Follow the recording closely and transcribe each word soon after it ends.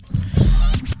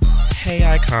Hey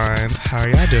icons, how are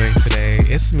y'all doing today?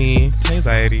 It's me,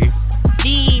 Anxiety.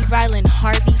 The Rylan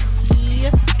Harvey.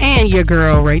 And your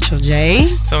girl, Rachel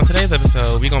J. So in today's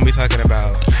episode, we're going to be talking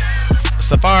about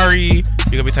Safari,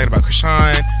 we're going to be talking about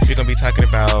Krishan, we're going to be talking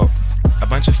about a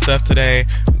bunch of stuff today.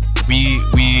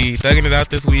 We thugging it out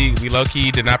this week. We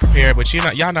low-key did not prepare, but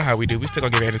y'all know how we do. We still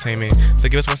going to give you entertainment. So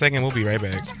give us 1 second, we'll be right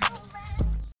back.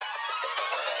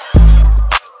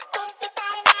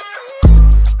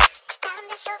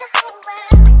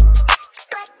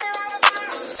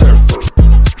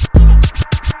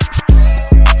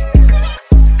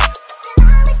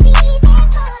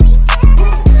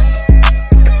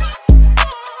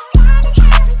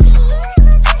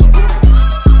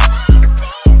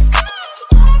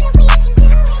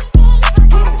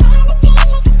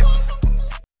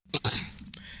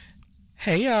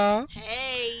 Hey y'all.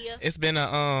 Hey. It's been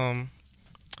an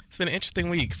interesting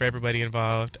week for everybody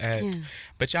involved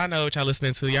but y'all know what y'all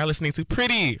listening to. Y'all listening to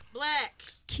Pretty Black.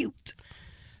 Cute.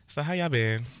 So how y'all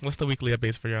been? What's the weekly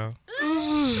updates for y'all?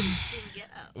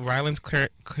 Rylan's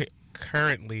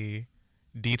currently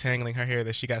detangling her hair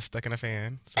that she got stuck in a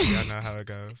fan. So y'all know how it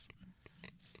goes.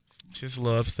 She's a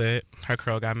little upset. Her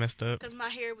curl got messed up. Because my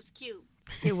hair was cute.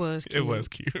 It was cute. It was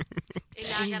cute. And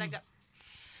now I gotta go.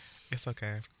 It's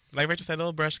okay. Like Rachel said,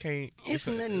 little brush can't. It's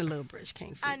nothing a little brush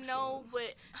can't fix. I know,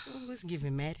 but it's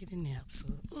giving Maddie the naps.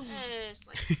 it's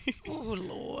like, Oh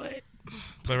Lord.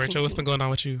 But Rachel, what's been going on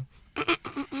with you?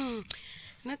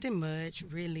 Nothing much,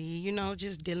 really. You know,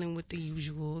 just dealing with the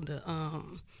usual.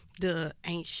 The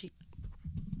ain't shit.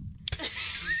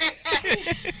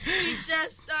 we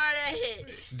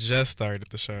Just started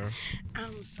the show.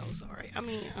 I'm so sorry. I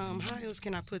mean, how else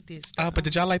can I put this? But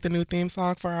did y'all like the new theme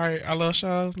song for our little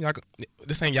show? Y'all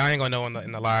ain't gonna know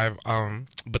in the live.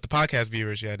 But the podcast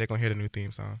viewers, they're gonna hear the new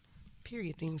theme song.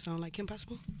 Period theme song, like Kim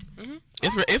Possible. Mm-hmm.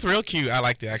 It's real cute. I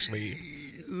liked it actually.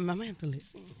 I might have to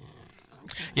listen.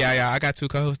 Okay. Yeah. I got 2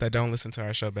 co-hosts that don't listen to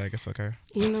our show back. It's okay.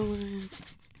 You know what?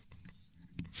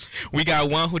 We got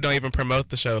one who don't even promote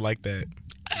the show like that.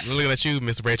 Looking at you,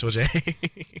 Miss Rachel J.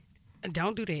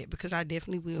 Don't do that because I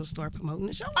definitely will start promoting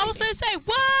the show. I was gonna say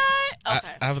what?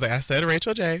 Okay. I said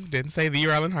Rachel J. Didn't say the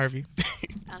Rylan Harvey.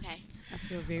 Okay. I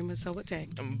feel very much so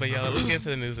attacked. But y'all, let's get into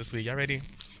the news this week. Y'all ready?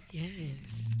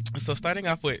 Yes. So starting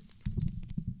off with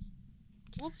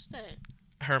what was that?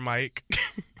 her mic.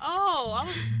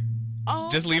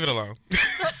 Just leave it alone.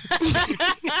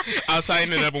 I'll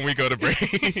tighten it up when we go to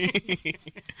break.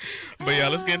 But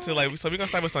y'all, let's get into so we're gonna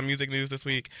start with some music news this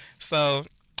week. So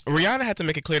Rihanna had to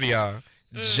make it clear to y'all,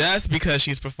 just because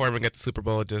she's performing at the Super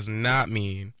Bowl does not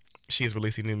mean she's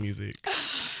releasing new music.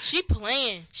 She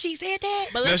playing. She said that?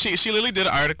 But no, she literally did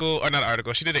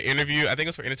she did an interview, I think it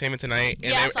was for Entertainment Tonight.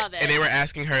 And I saw that. And they were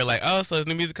asking her, like, oh, so is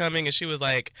new music coming? And she was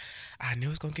like, I knew I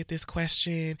was going to get this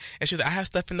question. And she was like, I have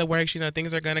stuff in the works,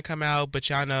 things are going to come out, but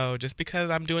y'all know, just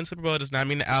because I'm doing Super Bowl does not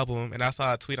mean the album. And I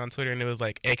saw a tweet on Twitter, and it was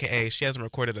like, AKA, she hasn't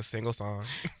recorded a single song.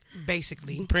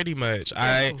 Basically. Pretty much.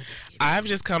 I've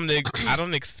just come to,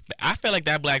 I feel like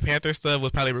that Black Panther stuff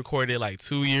was probably recorded like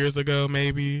 2 years ago,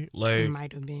 maybe. Like, it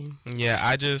might have been.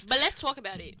 Yeah, But let's talk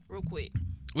about it real quick.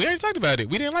 We already talked about it.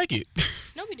 We didn't like it.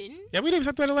 No, we didn't. Yeah, we talked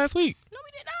about it last week. No,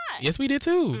 we did not. Yes, we did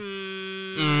too.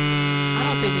 I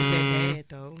don't think it's that bad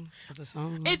though. The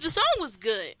song. The song was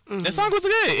good. Mm-hmm. The song was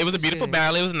good. It was a beautiful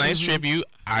ballad. It was a nice tribute.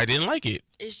 I didn't like it.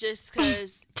 It's just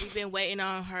because we've been waiting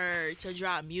on her to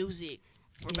drop music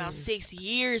for about 6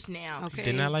 years now. Okay.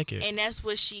 Did not like it. And that's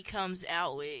what she comes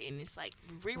out with. And it's like,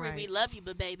 Riri, we love you,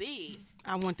 but baby.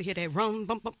 I want to hear that rum,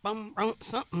 bum, bum, bum, rum,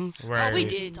 something. Right. Oh, we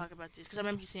did talk about this because I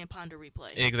remember you saying Ponder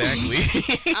Replay. Exactly.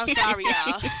 I'm sorry,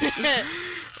 y'all.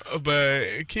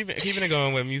 But keeping it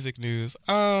going with music news.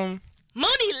 Mooney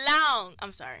Long.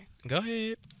 I'm sorry. Go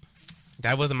ahead.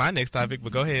 That wasn't my next topic,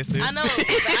 but go ahead, sis. I know,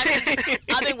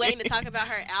 but I've been waiting to talk about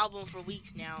her album for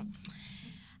weeks now.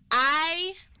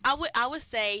 I would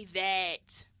say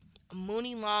that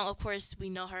Mooney Long, of course, we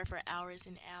know her for hours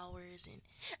and hours, and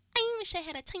I wish I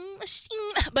had a time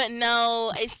machine. But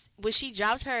no, when she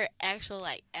dropped her actual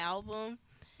album,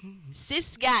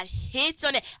 sis got hits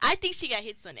on it. I think she got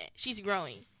hits on it. She's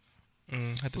growing.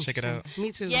 Have to check it out.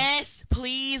 Me too. Yes,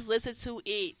 please listen to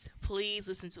it. Please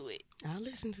listen to it. I'll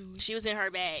listen to it. She was in her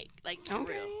bag, for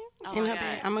real. Oh in my her God.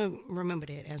 bag. I'm gonna remember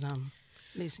that as I'm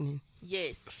listening.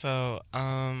 Yes. So,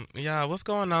 what's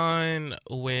going on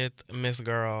with Miss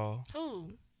Girl?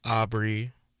 Who?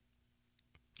 Aubrey,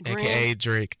 Brand? aka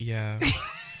Drake. Yeah.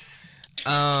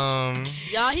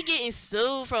 Y'all, he getting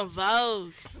sued from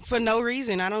Vogue. For no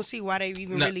reason. I don't see why they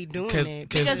even really doing that.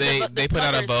 Because they put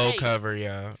out a Vogue cover,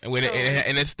 yeah.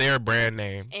 And it's their brand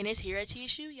name. And it's here at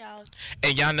TSU, y'all.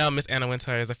 And y'all know Miss Anna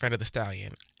Wintour is a friend of the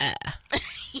Stallion.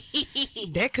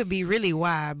 That could be really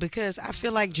why, because I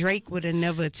feel like Drake would have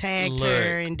never tagged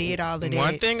her and did all of that.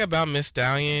 One thing about Miss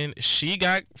Stallion, she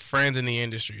got friends in the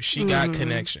industry. She got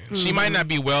connections. She might not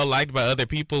be well liked by other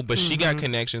people, but she got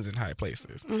connections in high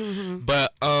places.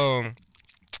 But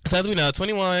so as we know,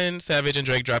 21 Savage and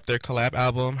Drake dropped their collab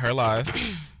album, Her Loss,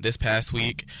 this past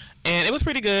week, and it was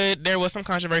pretty good. There was some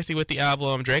controversy with the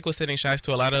album. Drake was sending shots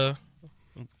to a lot of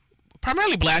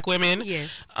primarily black women.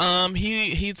 Yes.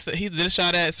 He did a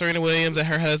shot at Serena Williams and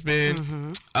her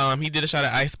husband. He did a shot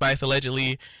at Ice Spice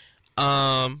allegedly.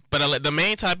 But the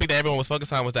main topic that everyone was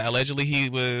focused on was that allegedly he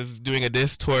was doing a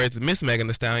diss towards Miss Megan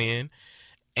Thee Stallion.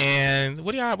 And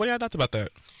what are y'all thoughts about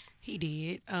that? He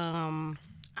did.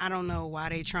 I don't know why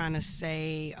they trying to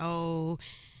say, oh,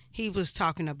 he was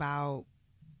talking about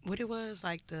what it was,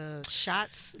 like the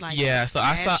shots, like so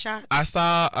I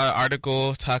saw an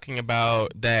article talking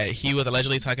about that he was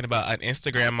allegedly talking about an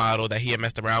Instagram model that he had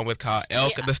messed around with called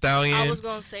Elk the Stallion. I was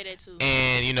gonna say that too.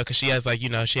 And because she has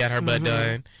she had her butt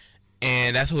done,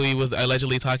 and that's who he was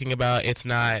allegedly talking about. It's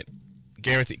not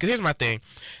guaranteed. Because here's my thing,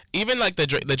 even like the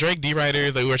Drake D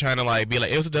writers, we were trying to be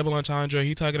like it was a double entendre.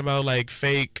 He talking about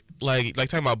fake. Like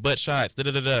talking about butt shots.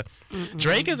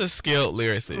 Drake is a skilled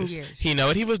lyricist. Yes. He know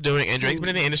what he was doing, and Drake's been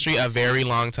in the industry a very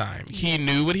long time. He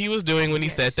knew what he was doing when he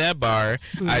set that bar.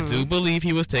 I do believe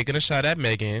he was taking a shot at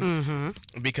Megan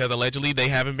because allegedly they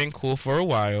haven't been cool for a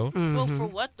while. Well, for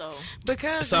what though?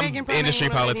 Because some Megan probably industry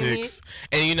ain't letting politics,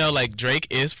 and Drake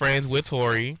is friends with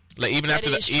Tory. Even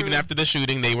after the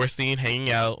shooting, they were seen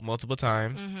hanging out multiple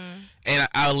times. And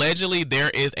allegedly there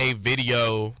is a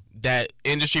video that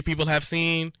industry people have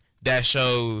seen that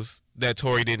shows that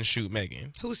Tory didn't shoot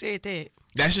Megan. Who said that?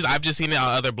 I've just seen it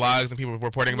on other blogs and people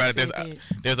reporting about it.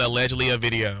 There's allegedly a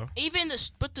video. Even the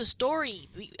story.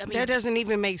 That doesn't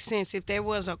even make sense. If there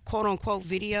was a quote unquote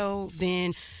video,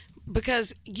 then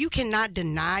because you cannot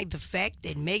deny the fact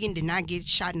that Megan did not get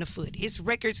shot in the foot. It's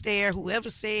records there.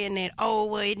 Whoever's saying that,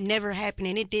 it never happened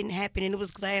and it didn't happen and it was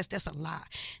glass, that's a lie.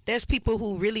 That's people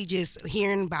who really just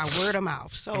hearing by word of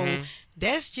mouth. So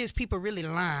that's just people really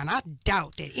lying. I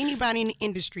doubt that anybody in the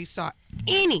industry saw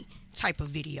any type of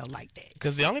video like that.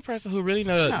 Because the only person who really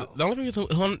know the only person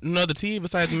who know the tea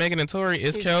besides Megan and Tory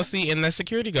is Kelsey and that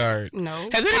security guard. No,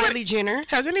 Kylie Jenner.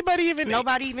 Has anybody even?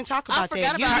 Nobody even talk about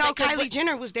that. Kylie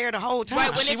Jenner was there the whole time.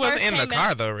 Right, she wasn't in the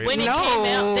car though. Really? When it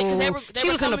came out, she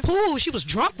was in the pool. She was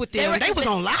drunk with them. They was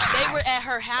on live. They were at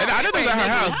her house. And I didn't think at her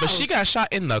house, but she got shot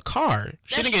in the car.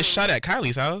 She didn't get shot at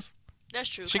Kylie's house. That's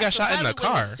true. She got shot in the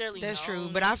car. That's true.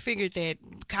 But I figured that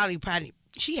Kylie probably.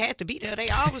 She had to be there. They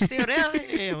all was still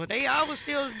there. They all was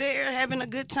still there having a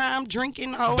good time,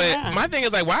 drinking the whole time. My thing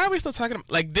is, why are we still talking?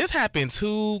 This happened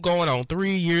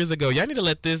 3 years ago. Y'all need to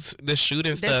let this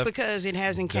shooting stuff. That's because it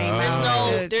hasn't came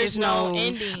out. There's no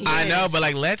ending. I know, but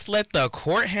let's let the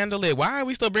court handle it. Why are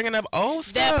we still bringing up old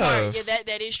stuff? That part,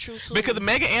 that is true too. Because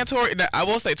Megan and Tory, I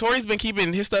will say, Tory's been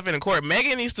keeping his stuff in the court.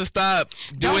 Megan needs to stop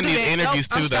doing these interviews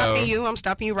too, though. I'm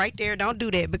stopping you right there. Don't do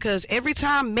that, because every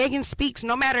time Megan speaks,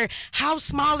 no matter how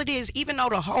small it is, even though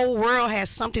the whole world has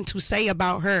something to say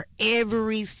about her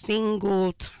every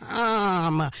single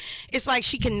time, it's like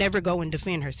she can never go and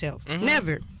defend herself.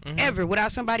 Never. Ever,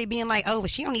 without somebody being like, oh,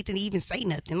 but she don't need to even say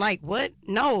nothing. Like, what?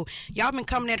 No. Y'all been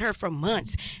coming at her for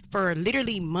months, for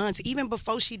literally months. Even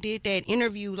before she did that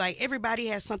interview, everybody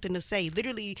has something to say.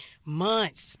 Literally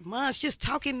months, just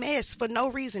talking mess for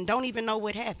no reason. Don't even know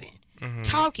what happened.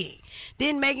 Talking.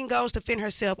 Then Megan goes to defend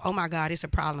herself. Oh my God, it's a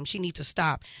problem. She needs to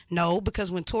stop. No, because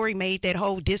when Tory made that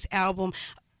whole diss album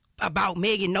about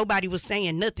Megan, nobody was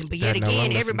saying nothing. But yet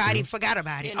again, everybody forgot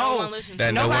about it.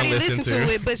 Nobody listened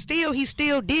to it. But still, he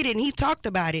still did it, and he talked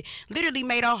about it. Literally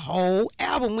made a whole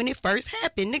album when it first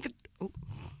happened. Nigga,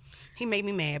 he made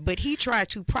me mad, but he tried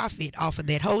to profit off of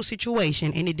that whole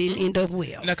situation, and it didn't end up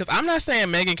well. No, because I'm not saying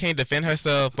Megan can't defend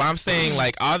herself, but I'm saying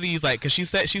all these because she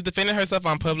said she's defending herself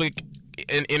on public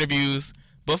in interviews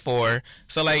before,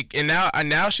 so and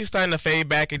now she's starting to fade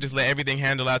back and just let everything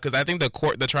handle out, because I think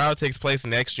the trial takes place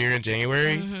next year in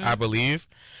January, I believe.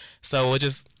 So we'll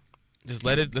just let's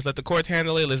let the courts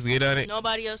handle it. Let's get on it.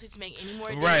 Nobody else needs to make any more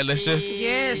decisions. Right, let's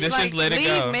just let it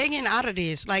go. Leave Megan out of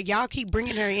this. Y'all keep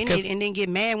bringing her in it and then get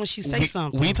mad when she say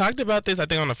something. We talked about this, I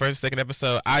think, on the second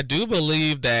episode. I do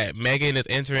believe that Megan is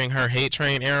entering her hate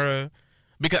train era,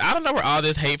 Because I don't know where all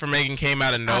this hate for Megan came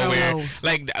out of nowhere.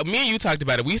 Like, me and you talked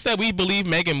about it. We said we believe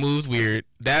Megan moves weird.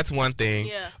 That's one thing.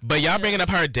 Yeah. But y'all bringing up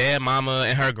her dead mama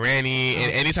and her granny,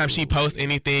 and anytime she posts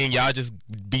anything, y'all just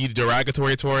be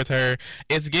derogatory towards her.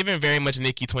 It's given very much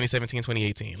Nicki 2017,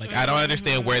 2018. Like, I don't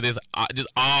understand where this just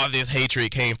all this hatred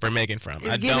came for Megan from.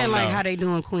 It's given like how they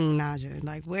doing Queen Naja.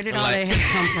 Like, where did all that hate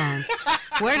come from?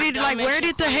 Where did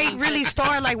the hate really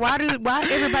start? Like, why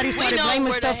everybody started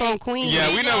blaming stuff on Queen? Yeah,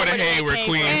 we know where the hate where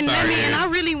Queen started. And I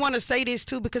really want to say this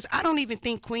too, because I don't even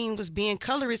think Queen was being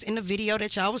colorist in the video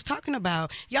that y'all was talking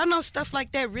about. Y'all know stuff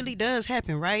like that really does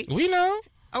happen, right? We know.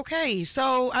 Okay,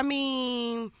 so I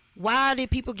mean, why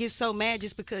did people get so mad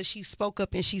just because she spoke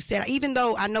up and she said, even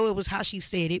though I know it was how she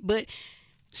said it, but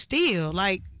still,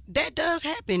 like, that does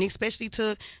happen, especially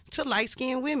to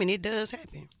light-skinned women. It does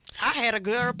happen. I had a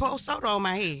girl post soda on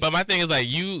my head. But my thing is, like,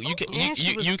 you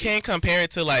can't compare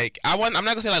it to, like, I'm not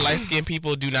gonna say like light-skinned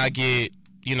people do not get,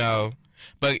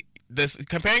 but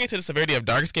comparing it to the severity of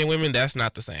dark-skinned women, that's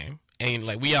not the same. And,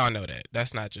 like, we all know that.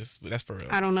 That's for real.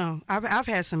 I don't know. I've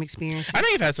had some experience. I know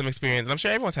you've had some experience. I'm sure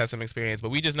everyone's had some experience, but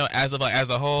we just know as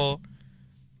a whole,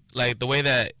 like, the way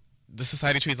that the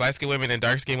society treats light-skinned women and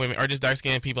dark-skinned women, or just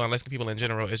dark-skinned people and light-skinned people in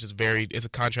general, is just it's a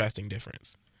contrasting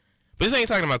difference. But this ain't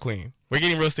talking about Queen. We're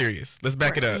getting real serious. Let's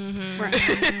back it up. Before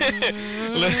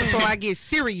I get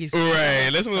serious.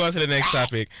 Right. Let's move on to the next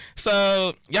topic.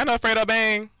 So, y'all know Fredo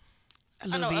Bang?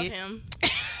 I know of him.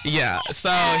 Yeah.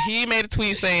 So, he made a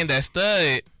tweet saying that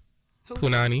Stud,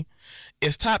 Punani,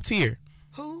 is top tier.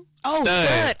 Who? Oh,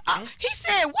 Stud. He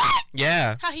said what?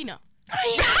 Yeah. How he know?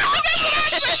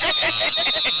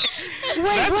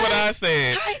 That's what I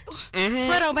said.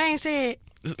 Fredo Bang said.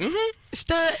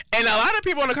 Stud. And a lot of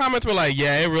people in the comments were like,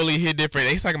 yeah, it really hit different.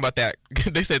 They talking about that.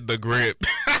 They said the grip.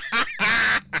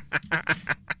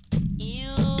 Ew.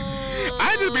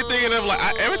 I just be thinking of, like,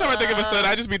 every time I think of a stud,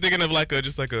 I just be thinking of like a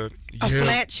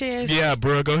flat chest. Yeah,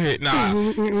 bro, go ahead. Nah,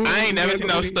 I ain't never seen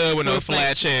no stud with no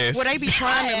flat chest. Well, they be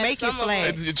trying to make it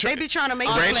flat. They be trying to make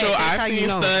it flat. Rachel, I've seen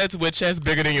studs with chests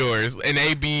bigger than yours, and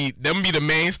them be the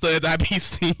main studs I be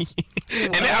seeing.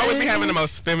 And they always be having the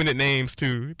most feminine names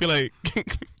too. Be like,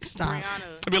 stop.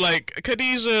 Be like,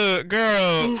 Khadijah,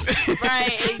 girl.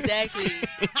 Right, exactly.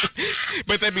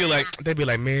 But they be like,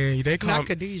 man, they call not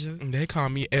Khadijah. They call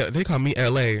me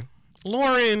L.A.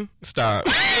 Lauren, stop.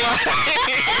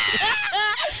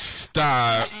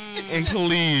 Stop,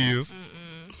 please.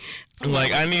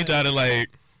 Like, I need y'all to like.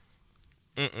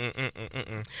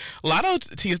 Lotto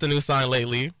teased the new song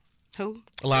lately. Who?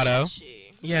 Lotto.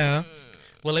 Yeah.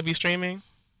 Will it be streaming?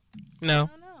 No. I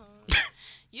don't know.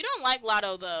 You don't like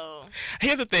Lotto though.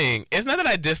 Here's the thing. It's not that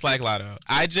I dislike Lotto.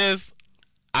 I don't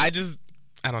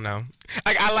know.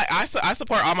 Like, I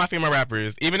support all my female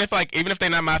rappers. Even if they're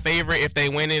not my favorite, if they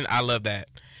winning, I love that.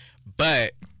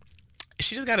 But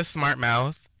she just got a smart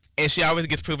mouth, and she always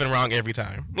gets proven wrong every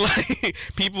time. Like,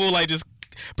 people like just.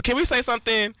 But can we say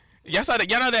something? Y'all saw that?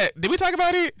 Y'all know that? Did we talk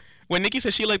about it? When Nicki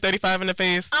said she looked 35 in the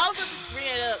face. I was just bring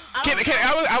it up.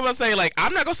 I would say, like,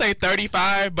 I'm not gonna say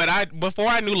 35, but before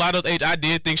I knew Lotto's age, I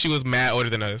did think she was mad older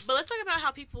than us. But let's talk about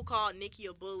how people call Nicki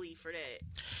a bully for that.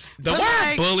 The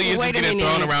word bully is just getting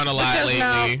thrown around a lot lately.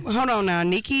 Now, hold on now,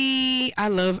 Nicki. I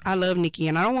love Nicki,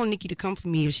 and I don't want Nicki to come for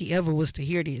me if she ever was to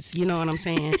hear this. You know what I'm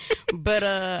saying? But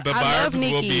I love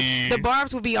Nicki. The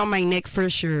barbs will be on my neck for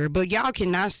sure. But y'all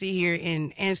cannot sit here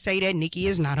and say that Nicki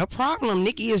is not a problem.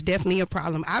 Nicki is definitely a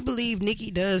problem. I believe Nicki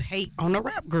does hate on the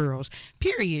rap girls.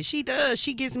 Period. She does.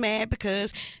 She gets mad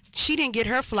because she didn't get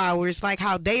her flowers like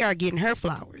how they are getting her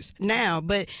flowers now.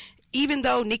 But even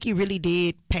though Nicki really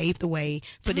did pave the way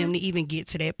for them to even get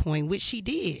to that point, which she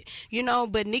did,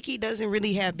 but Nicki doesn't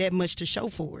really have that much to show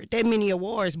for it, that many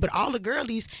awards. But all the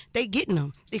girlies, they getting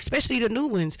them, especially the new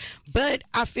ones. But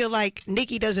I feel like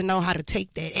Nicki doesn't know how to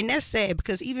take that. And that's sad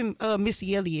because even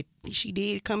Missy Elliott, she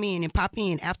did come in and pop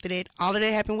in after that. All of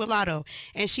that happened with Lotto.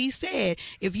 And she said,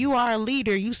 if you are a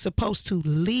leader, you're supposed to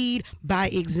lead by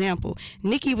example.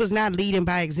 Nicki was not leading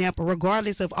by example,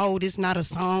 regardless of, this not a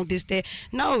song, this, that.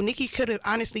 No, Nicki could have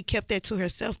honestly kept that to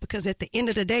herself because at the end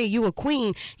of the day, you a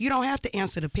queen. You don't have to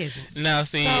answer the peasants. Now,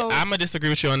 see, I'm going to disagree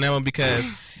with you on that one because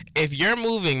if you're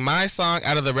moving my song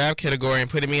out of the rap category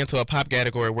and putting me into a pop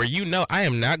category where I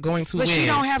am not going to win. But she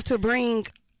don't have to bring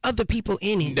other people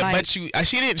in it. But she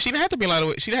didn't have to be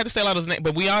Lotto. She didn't have to say Lotto's name.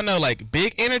 But we all know, like,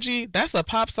 Big Energy, that's a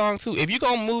pop song too. If you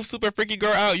gonna move Super Freaky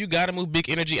Girl out, you gotta move Big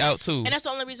Energy out too. And that's the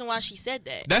only reason why she said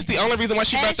that. That's the only reason why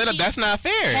she brought that up. That's not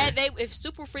fair. If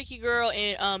Super Freaky Girl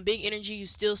and Big Energy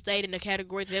still stayed in the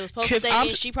category that they was supposed to stay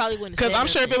in, she probably wouldn't have said Because I'm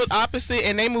sure if it was opposite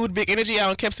and they moved Big Energy out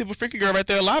and kept Super Freaky Girl right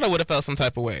there, Lotto would have felt some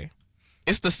type of way.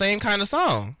 it's the same kind of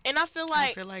song. And I feel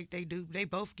like they do. They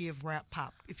both give rap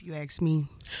pop, if you ask me.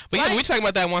 But yeah, we're talking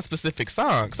about that one specific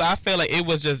song. So I feel like it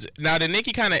was just... Now, did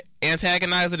Nicki kind of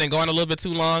antagonize it and go on a little bit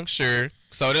too long? Sure.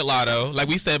 So did Lotto. Like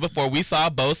we said before, we saw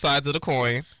both sides of the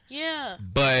coin. Yeah.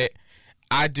 But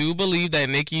I do believe that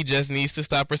Nicki just needs to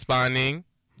stop responding.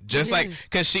 Just like...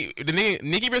 Because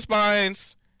Nicki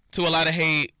responds to a lot of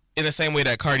hate in the same way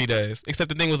that Cardi does. Except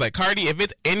the thing was like, Cardi, if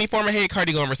it's any form of hate,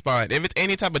 Cardi gonna respond. If it's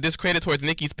any type of discredit towards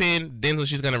Nicki's pen, then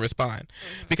she's gonna respond.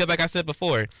 Because like I said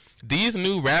before, these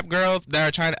new rap girls that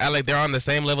are trying to act like they're on the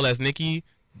same level as Nicki,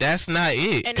 that's not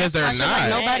it. Because they're not. Like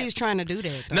nobody's trying to do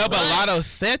that, though. No, but Lotto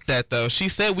said that, though. She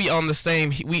said we on the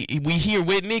same... We here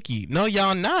with Nicki. No,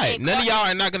 y'all not. And None of y'all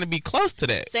are not going to be close to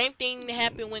that. Same thing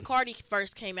happened when Cardi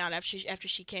first came out. After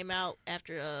she came out,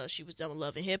 after she was done with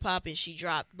Love and Hip Hop, and she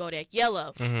dropped Bodak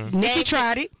Yellow. Nicki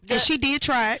tried it, and she did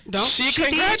try it. She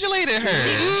congratulated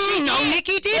her. No,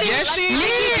 Nicki did it. Yes,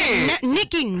 she did.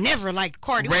 Nicki never liked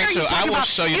Cardi. Rachel, I will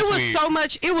show you the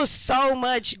tweet. It was so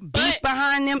much beef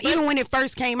behind them, even when it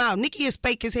first came out. Nicki is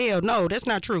fake as hell. No, that's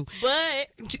not true. But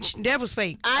that was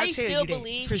fake. I still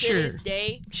believe to this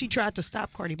day she tried to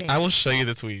stop Cardi back. I will show you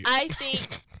the tweet. I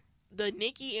think the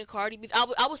Nicki and Cardi.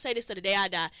 I will say this to the day I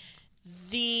die.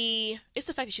 It's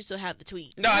the fact that you still have the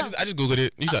tweet. No, I just googled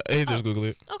it. You just Google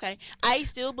it. Okay, I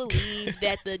still believe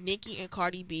that the Nicki and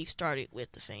Cardi beef started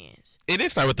with the fans. It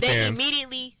did start with the fans.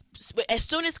 Immediately, as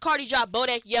soon as Cardi dropped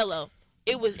Bodak Yellow,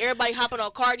 it was everybody hopping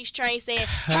on Cardi's train saying,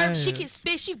 her, she can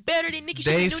spit, she better than Nicki.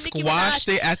 They squashed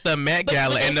it at the Met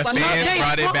Gala, and the fans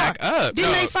brought it back up.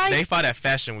 Didn't they fight? They fought at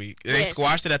Fashion Week. They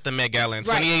squashed it at the Met Gala in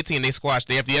 2018. They squashed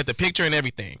it. You have the picture and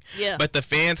everything. Yeah. But the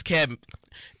fans kept...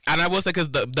 And I will say, because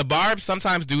the barbs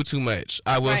sometimes do too much.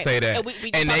 I will say that.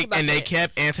 And they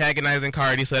kept antagonizing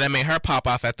Cardi, so that made her pop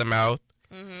off at the mouth.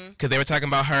 Because they were talking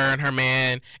about her and her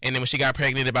man, and then when she got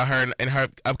pregnant, about her and her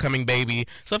upcoming baby.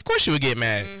 So of course she would get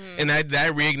mad, and that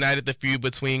reignited the feud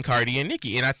between Cardi and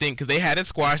Nicki. And I think because they had it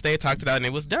squashed, they had talked it out, and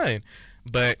it was done.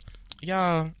 But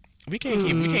y'all, we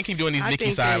can't keep doing these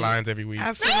Nicki sidelines every week.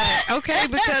 I feel like,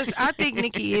 because I think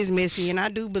Nicki is messy, and I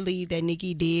do believe that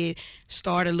Nicki did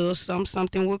start a little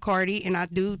something with Cardi, and I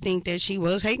do think that she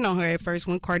was hating on her at first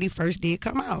when Cardi first did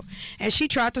come out, and she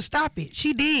tried to stop it.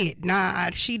 She did.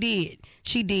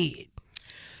 She did.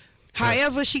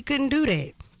 However, she couldn't do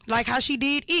that. Like how she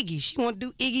did Iggy. She want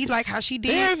to do Iggy like how she did.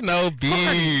 There's no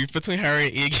beef between her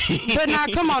and Iggy. But now,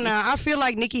 come on now. I feel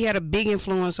like Nicki had a big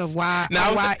influence of why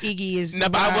Iggy is. No,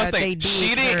 but I will say,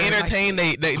 she didn't entertain.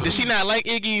 Did she not like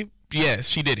Iggy? Yes,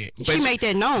 she did it. She made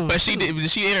that known. But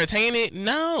did she entertain it?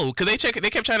 No, because they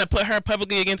kept trying to put her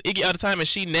publicly against Iggy all the time, and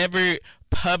she never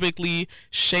publicly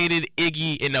shaded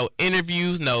Iggy in no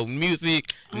interviews, no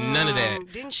music, none of that.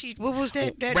 Didn't she? What was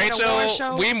that? Rachel, award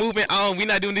show? We moving on. We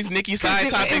not doing these Nicki side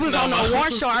topics. It was on the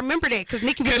award show. I remember that because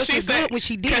Nicki was looking good when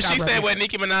she did. Because she said what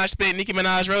Nicki Minaj spit, Nicki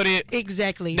Minaj wrote it.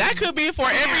 Exactly. That could be for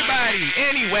everybody.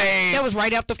 Anyway, that was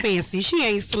right after Fancy. She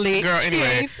ain't slick. Girl, anyway,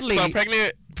 she ain't slick. So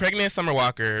pregnant Summer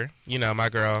Walker, my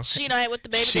girl. She not with the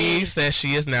baby. She says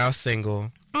she is now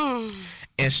single.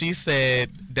 And she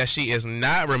said that she is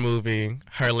not removing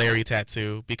her Larry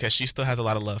tattoo because she still has a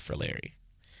lot of love for Larry.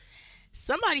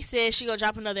 Somebody said she gonna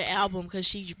drop another album because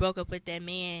she broke up with that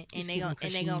man, and they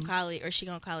gonna call it, or she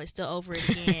gonna call it "Still Over It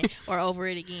Again" or "Over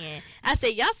It Again." I said,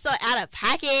 y'all so out of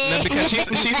pocket. No, because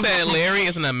she said Larry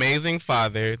is an amazing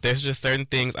father. There's just certain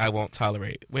things I won't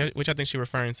tolerate, which I think she's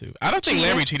referring to. I don't think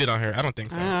Larry cheated on her. I don't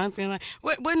think so. I feel like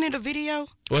wasn't it a video?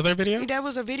 Was there a video? That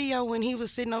was a video when he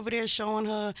was sitting over there showing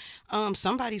her.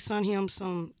 Somebody sent him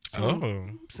some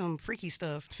freaky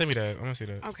stuff. Send me that. I want to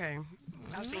see that. Okay,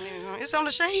 I seen it. It's on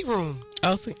the Shade Room.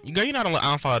 Oh, see, girl, I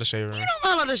don't follow the Shade Room. You don't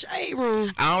follow the Shade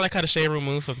Room. I don't like how the Shade Room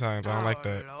moves sometimes. I don't like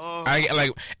that. Lord. I get,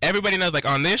 like, everybody knows, like,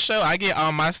 on this show, I get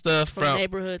all my stuff from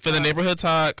the neighborhood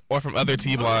talk or from other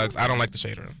T blogs. I don't like the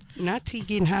Shade Room. Not T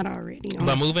getting hot already.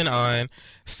 But moving on.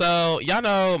 So y'all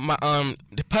know my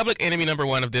the public enemy number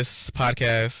one of this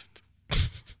podcast,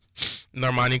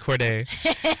 Normani Corday,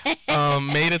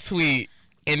 made a tweet,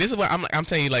 and this is what I'm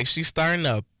telling you, like, she's starting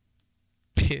to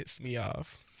piss me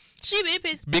off. She been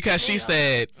pissed because she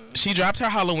said she dropped her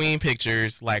Halloween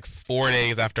pictures like 4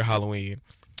 days after Halloween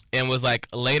and was like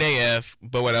late AF,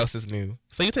 but what else is new?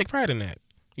 So you take pride in that.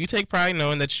 You take pride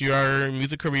knowing that your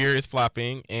music career is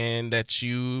flopping and that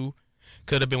you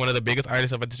could have been one of the biggest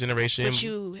artists of this generation.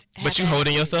 But you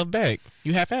holding yourself back.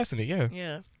 You half-assing it, yeah.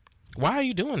 Yeah. Why are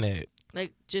you doing that?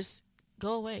 Like, just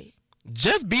go away.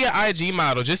 Just be an IG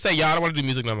model. Just say, y'all, I don't want to do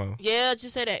music no more. Yeah,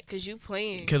 just say that, because you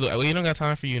playing. Because we don't got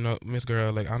time for you, Miss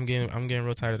Girl. Like, I'm getting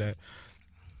real tired of that.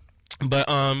 But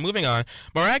moving on,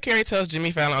 Mariah Carey tells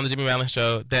Jimmy Fallon on the Jimmy Fallon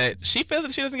Show that she feels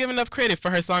that she doesn't give enough credit for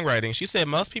her songwriting. She said,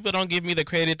 most people don't give me the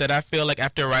credit that I feel like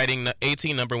after writing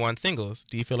 18 #1 singles.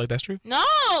 Do you feel like that's true? No.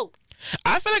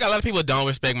 I feel like a lot of people don't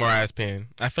respect Mariah's pen.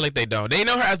 I feel like they don't. They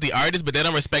know her as the artist, but they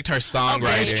don't respect her songwriting.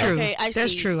 That's true. Okay,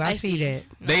 That's true. I see that.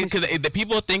 Because the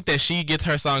people think that she gets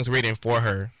her songs written for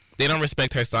her. They don't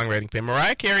respect her songwriting pen.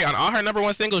 Mariah Carey, on all her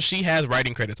 #1 singles, she has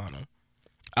writing credits on them.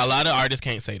 A lot of artists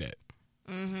can't say that.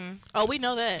 Mm-hmm. Oh, we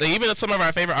know that. So even some of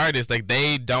our favorite artists, like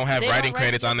they don't have writing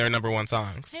credits on their #1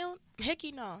 songs.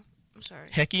 Hecky no. I'm sorry.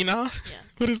 Hecky no? Yeah.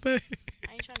 What is that?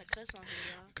 I ain't trying to cuss on here,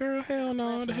 y'all. Girl, hell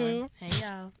no, what the hell? Hey,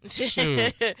 y'all.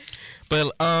 Shoot. But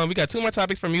we got 2 more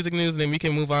topics for music news, and then we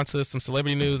can move on to some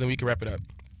celebrity news, and we can wrap it up.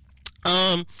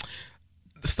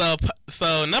 So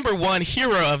 #1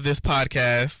 hero of this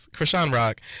podcast, Krishan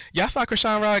Rock. Y'all saw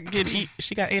Krishan Rock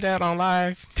she got ate out on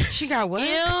live. She got what? Ew,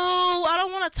 I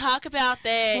don't want to talk about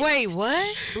that. Wait,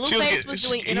 what? Blueface was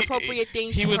doing inappropriate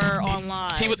things to her on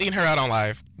live. He was eating her out on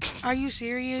live. Are you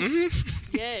serious?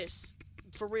 Mm-hmm. Yes,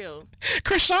 for real.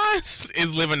 Krishan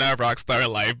is living that rock star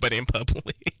life, but in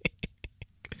public.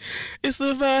 It's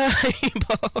a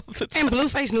vibe. And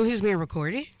Blueface knew he was being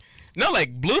recorded? No,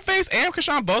 like Blueface and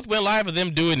Krishan both went live of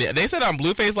them doing it. They said on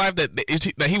Blueface live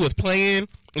that he was playing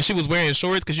and she was wearing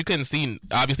shorts because you couldn't see.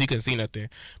 Obviously, you couldn't see nothing,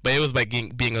 but it was like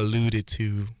being alluded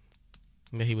to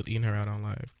that he was eating her out on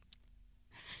live.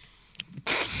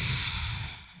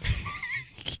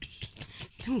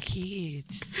 Them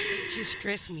kids just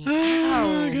stress me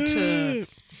out.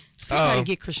 Somebody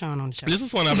get Krishan on the show. This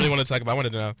is one I really want to talk about. I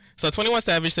wanted to know. So 21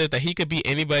 Savage said that he could beat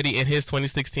anybody in his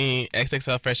 2016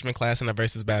 XXL freshman class in a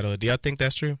versus battle. Do y'all think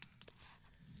that's true?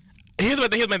 Here's my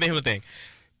thing.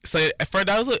 So I'm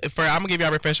gonna give y'all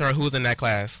a refresher on who's in that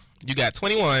class. You got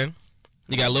 21,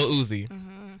 you got Lil Uzi,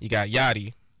 you got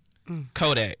Yachty,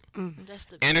 Kodak,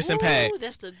 Anderson .Paak.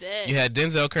 That's the best. You had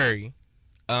Denzel Curry,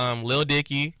 Lil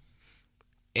Dicky,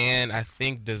 and I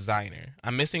think Designer.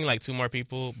 I'm missing like 2 more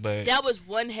people, but that was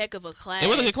one heck of a class. It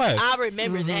was a good class. I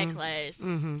remember that class.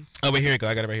 Oh, wait, here we go.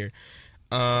 I got it right here.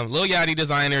 Lil Yachty,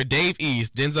 Designer, Dave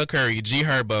East, Denzel Curry, G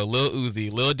Herbo, Lil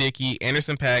Uzi, Lil Dicky,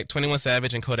 Anderson .Paak, 21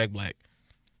 Savage, and Kodak Black.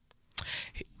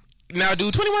 Now, do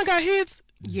 21 got hits?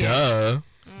 Yes. Duh.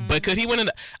 But could he win?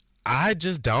 I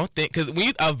just don't think, because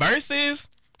versus,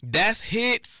 that's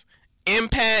hits,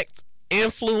 impact,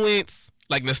 influence,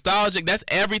 like nostalgic. That's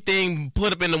everything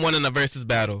put up into one in a versus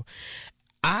battle.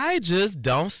 I just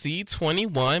don't see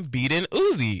 21 beating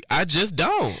Uzi. I just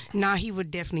don't. Nah, he would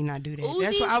definitely not do that. Uzi,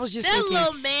 that's what I was just thinking. That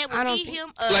little man would eat him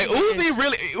up. Like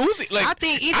Uzi, like I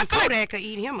think even Kodak could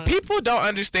eat him up. People don't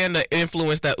understand the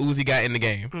influence that Uzi got in the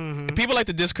game. People like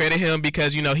to discredit him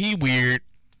because he weird,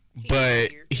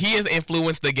 but he has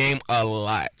influenced the game a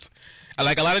lot.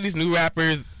 Like a lot of these new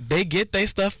rappers, they get their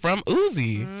stuff from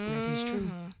Uzi. That is true.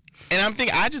 And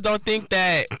I just don't think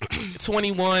that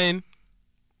 21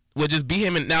 would just beat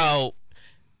him. And now,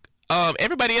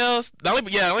 everybody else, the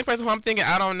only person who I'm thinking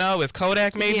I don't know is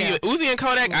Kodak. Maybe Uzi and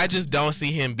Kodak. I just don't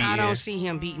see him beating. I don't see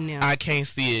him beating them. I can't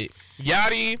see it.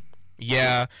 Yachty,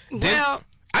 yeah. Well,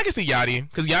 I can see Yachty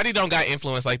because Yachty don't got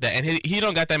influence like that, and he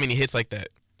don't got that many hits like that.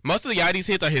 Most of the Yachty's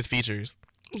hits are his features.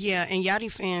 Yeah, and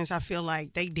Yachty fans, I feel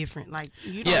like they different. Like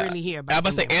you don't really hear about. I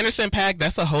was about to say Anderson .Paak.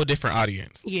 That's a whole different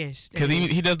audience. Yes, because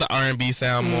he does the R&B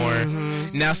sound more.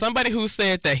 Now, somebody who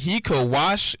said that he could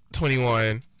wash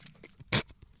 21.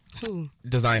 Who?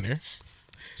 Designer.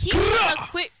 He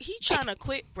trying to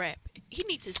quit rap. He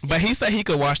needs to. But he said he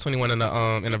could wash 21 in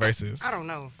the verses. I don't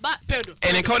know.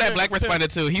 And then Kodak Black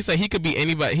responded too. He said he could be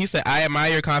anybody. He said, "I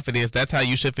admire your confidence. That's how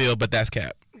you should feel, but that's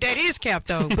cap." That is cap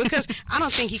though, because I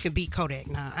don't think he could beat Kodak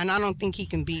now, and I don't think he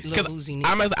can beat Lil Uzi.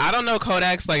 I don't know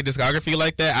Kodak's like discography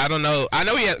like that. I don't know. I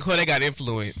know Kodak got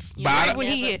influence, but right when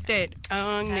he hit that,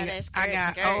 nigga, I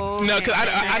got no, because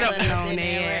I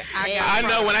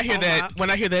know when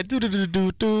I hear that do do do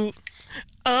do do.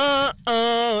 That's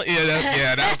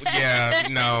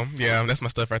my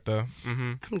stuff right there.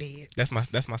 I'm dead. That's my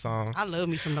song. I love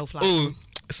me some No Flop. Ooh,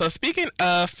 so speaking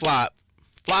of flop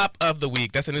of the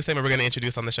week. That's a new segment we're gonna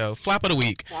introduce on the show. Flop of the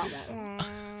week.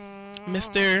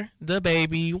 Mr. The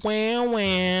Baby Wham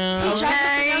Wham.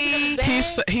 Okay.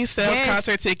 He sells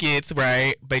concert tickets,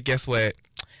 right? But guess what?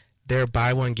 They're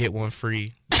buy one get one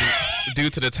free due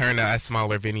to the turnout at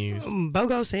smaller venues.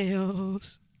 BOGO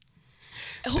sales.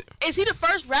 Is he the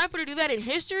first rapper to do that in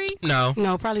history? No,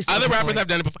 probably other rappers have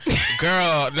done it before.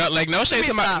 Girl, no shade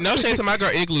to my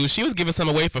girl Igloo. She was giving some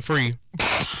away for free.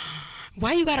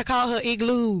 Why you gotta call her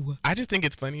Igloo? I just think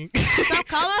it's funny. Stop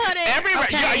calling her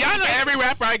that. Y'all know every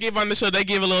rapper I give on the show, they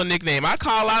give a little nickname. I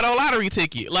call Lotto Lottery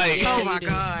Ticket. Like, oh my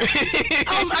god.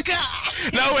 Oh my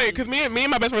god. No, wait, because me and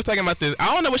my best friend was talking about this.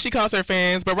 I don't know what she calls her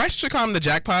fans, but Rice should call them the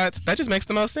jackpots. That just makes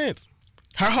the most sense.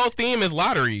 Her whole theme is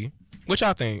lottery. What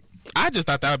y'all think? I just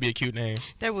thought that would be a cute name.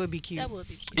 That would be cute.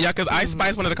 Yeah, because Ice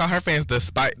Spice wanted to call her fans the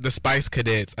Spice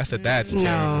Cadets. I said, that's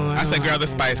terrible. I said, girl, the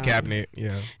Spice Cabinet.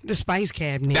 Yeah. The Spice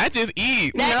Cabinet. That just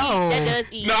eat. That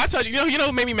does eat. No, I told you. You know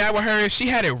what made me mad with her? She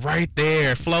had it right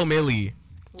there. Flo Millie.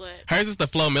 What? Hers is the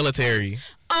Flo Military.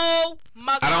 Oh,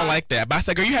 my God. I don't like that. But I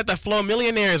said, girl, you had the Flo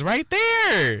Millionaires right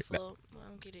there. Flo, I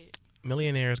don't get it.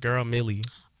 Millionaires, girl, Millie.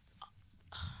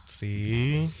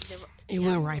 See? It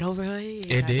went right over her head.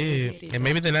 It did. And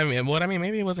maybe then,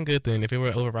 maybe it wasn't good then if it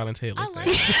were over volunteered like that.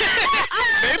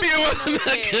 Maybe it wasn't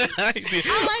a good idea.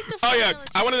 I like the Oh, yeah.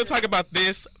 I wanted to talk about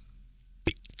this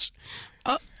bitch.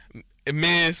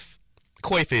 Miss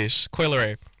Koifish,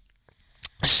 Coileray.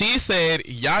 She said,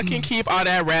 y'all can keep all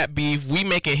that rap beef. We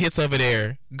making hits over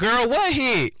there. Girl, what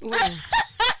hit?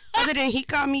 Other than He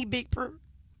Called Me Big Purr.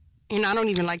 And I don't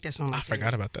even like that song. I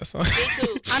forgot about that song. Me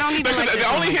too. I don't even like that the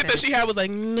song. only hit that she had was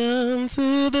like, numb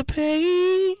to the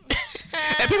pain.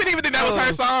 And people didn't even think that was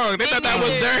her song. They thought that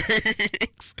was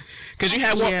Dirk's. Because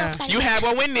you had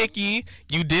one with Nicki.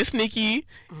 You dissed Nicki.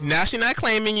 Now she not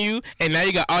claiming you. And now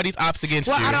you got all these ops against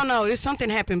you. Well, I don't know. If something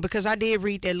happened because I did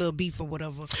read that little beef or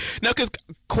whatever. No, because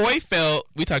Koi felt,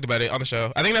 we talked about it on the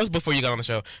show. I think that was before you got on the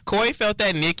show. Koi felt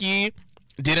that Nicki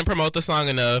didn't promote the song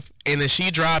enough, and then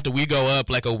she dropped We Go Up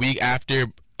like a week after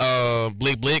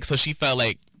Blick Blick, so she felt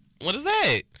like, what is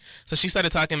that? So she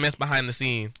started talking mess behind the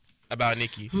scenes about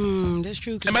Nicki. That's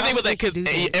true. And my thing was like, because,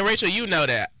 and Rachel, you know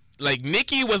that, like,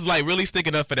 Nicki was like really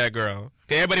sticking up for that girl.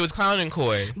 Everybody was clowning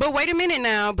Koi. But wait a minute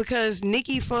now, because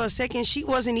Nicki, for a second, she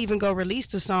wasn't even going to release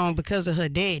the song because of her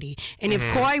daddy. And if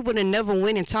Koi would have never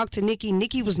went and talked to Nicki,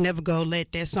 Nicki was never going to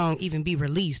let that song even be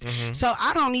released. So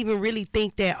I don't even really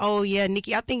think that, oh, yeah,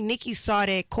 Nicki. I think Nicki saw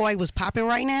that Koi was popping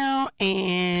right now.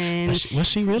 And was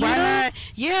she really? Why not?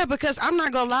 Yeah, because I'm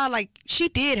not going to lie, like, she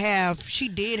did have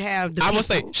the I will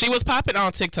say, she was popping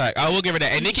on TikTok. I will give her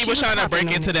that. And Nicki was trying to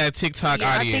break into that TikTok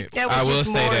audience. I think that was just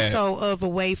more so of a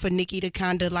way for Nicki to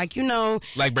kind of, like, you know,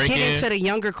 like break get into the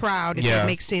younger crowd, if that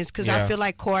makes sense. Because I feel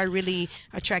like Koi really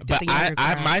attracted the younger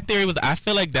crowd. My theory was, I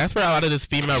feel like that's where a lot of this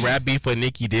female rap beef with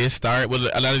Nicki did start, with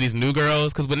a lot of these new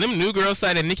girls. Because when them new girls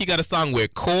said that Nicki got a song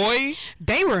with Koi,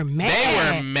 they were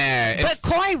mad. But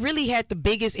Koi really had the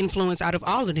biggest influence out of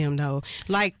all of them, though.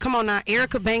 Like, come on now,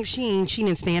 Erica Banks, she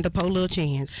didn't stand up a little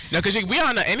chance. No, because we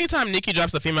all know, anytime Nicki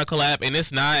drops a female collab and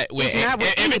it's not with,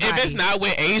 if it's not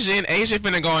with Asian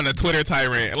finna go on a Twitter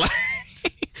tyrant.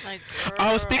 Like,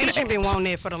 Asian been wanting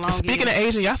that for the longest. Speaking of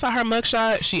Asian, y'all saw her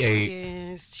mugshot? She ate.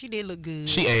 Yes, she did look good.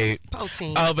 She ate.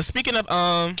 Protein. But speaking of,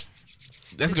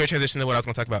 that's a great transition to what I was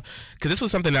going to talk about. Because this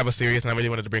was something that was serious and I really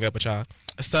wanted to bring up with y'all.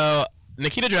 So,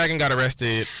 Nikita Dragon got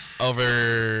arrested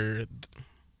over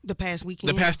the past weekend.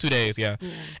 The past 2 days, yeah.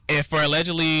 And for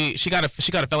allegedly, she got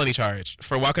a felony charge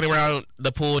for walking around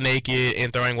the pool naked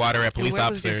and throwing water at police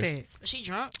officers. Was she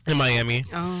drunk? In Miami.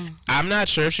 Oh. I'm not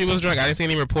sure if she was drunk. I didn't see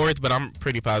any reports, but I'm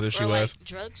pretty positive she was.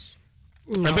 Drugs?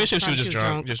 No, I'm pretty sure she was just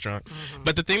drunk. Just drunk.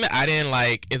 But the thing that I didn't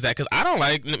like is that, because I don't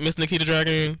like Miss Nikita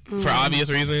Dragon for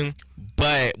obvious reasons,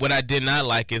 but what I did not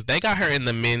like is they got her in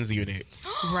the men's unit.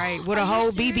 Right, with a whole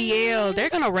BBL.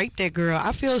 They're gonna rape that girl.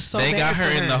 I feel so bad. They got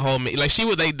her in the whole, like, she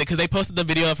was, because they posted the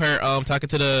video of her talking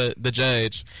to the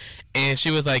judge, and she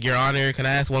was like, Your Honor, can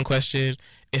I ask one question?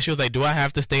 And she was like, do I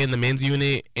have to stay in the men's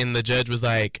unit? And the judge was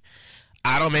like,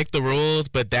 I don't make the rules,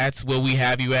 but that's where we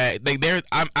have you at. Like,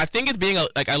 I think it's being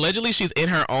like, allegedly she's in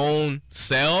her own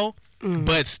cell,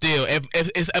 but still,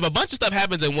 if a bunch of stuff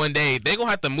happens in one day, they gonna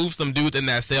have to move some dudes in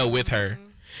that cell with her.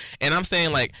 And I'm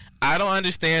saying, like, I don't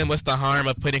understand what's the harm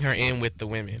of putting her in with the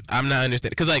women. I'm not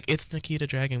understanding, because, like, it's Nikita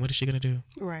Dragon. What is she gonna do?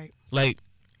 Right. Like,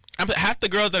 half the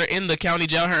girls that are in the county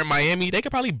jail her in Miami, they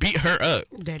could probably beat her up.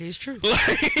 That is true.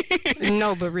 Like,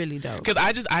 no, but really though, because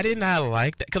I did not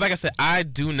like that. Because, like I said, I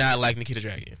do not like Nikita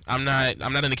Dragon. I'm not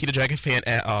a Nikita Dragon fan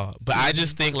at all. But I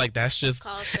just think, like, that's just,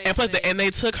 and plus and they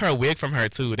took her wig from her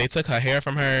too. They took her hair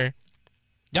from her.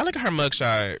 Y'all look at her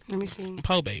mugshot. Let me see.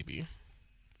 Po baby.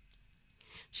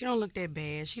 She don't look that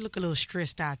bad. She look a little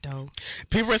stressed out though.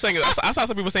 People were saying, I saw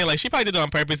some people saying, like, she probably did it on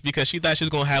purpose because she thought she was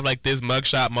gonna have, like, this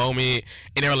mugshot moment,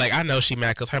 and they were like, I know she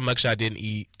mad because her mugshot didn't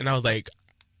eat, and I was like,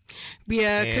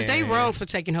 yeah, because they wrong for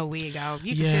taking her wig off.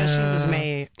 You can tell she was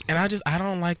mad. And I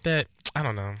don't like that. I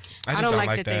don't know. I just don't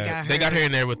like that. They got her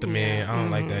in there with the men. I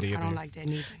don't like that either. I don't like that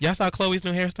neither. Y'all saw Chloe's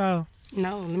new hairstyle?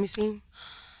 No, let me see.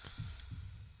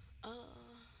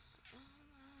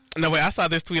 No, wait, I saw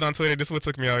this tweet on Twitter. This is what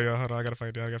took me out, y'all. Hold on, I gotta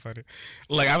find it.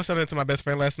 Like, I was showing it to my best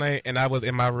friend last night, and I was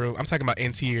in my room. I'm talking about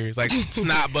in tears. Like,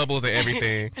 snot bubbles and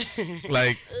everything.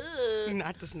 Like.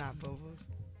 Not the snot bubbles.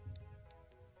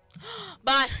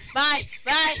 Bye.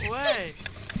 What?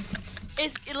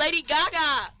 It's Lady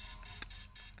Gaga.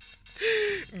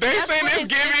 They saying it's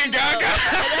giving Gaga.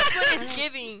 That's what it's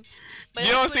giving. But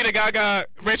you don't see the Gaga.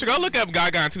 Rachel, go look up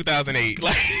Gaga in 2008.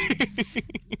 Like,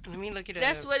 let me look it up.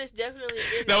 That's what it's definitely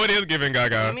giving. No, it is giving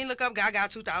Gaga. Let me look up Gaga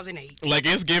 2008. Like,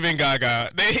 it's giving Gaga.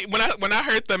 When I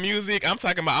heard the music, I'm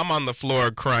talking about I'm on the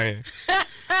floor crying.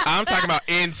 I'm talking about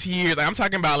in tears. I'm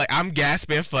talking about like I'm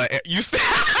gasping for you.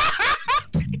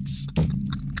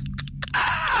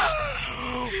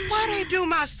 Why they do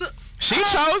my? She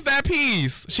chose that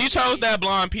piece. She chose that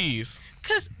blonde piece.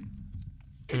 Cause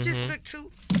it just looked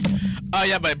too. Oh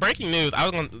yeah, but breaking news. I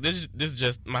was gonna. This is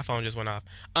just my phone just went off.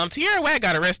 Tierra Whack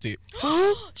got arrested.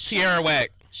 Who? Tierra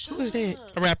Whack. Who is that?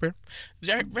 A rapper.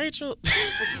 Rachel.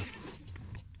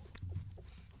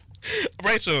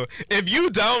 Rachel, if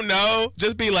you don't know,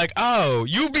 just be like, oh,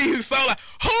 you be so like,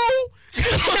 who?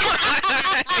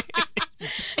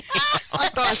 I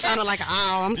started sounding like an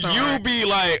owl. I'm sorry. You be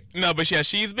like, no, but yeah,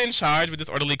 she's been charged with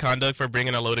disorderly conduct for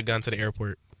bringing a loaded gun to the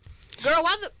airport. Girl,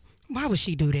 why would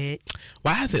she do that?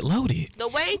 Why is it loaded? The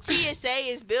way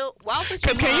TSA is built, why would you?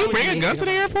 Because can you bring a gun to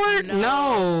the airport?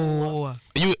 No.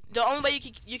 The only way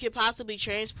you could possibly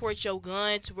transport your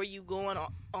gun to where you going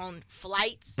on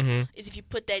flights is if you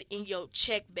put that in your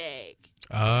check bag.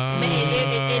 Oh.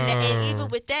 And even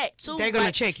with that too, they're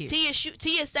gonna check it.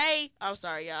 TSA. I'm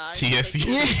sorry, y'all. TSA.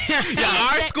 Yeah,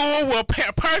 our school will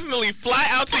personally fly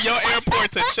out to your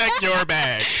airport to check your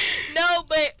bag. No,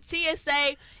 but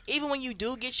TSA, even when you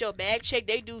do get your bag checked,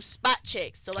 they do spot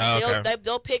checks. So like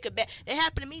they'll pick a bag. It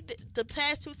happened to me the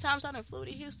past 2 times I done flew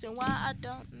to Houston. Why I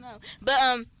don't know,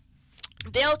 but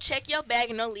they'll check your bag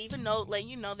and they'll leave a note letting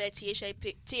you know that TSA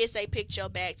picked your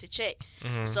bag to check.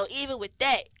 So even with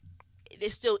that,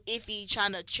 it's still iffy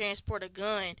trying to transport a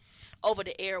gun over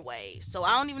the airways. So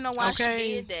I don't even know why she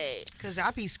did that. Because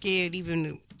I'd be scared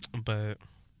even. But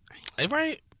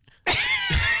right.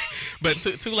 But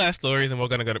two last stories and we're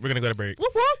gonna go to break.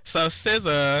 Whoop, whoop. So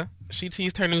SZA, she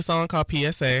teased her new song called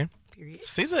PSA. Period.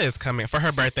 SZA is coming for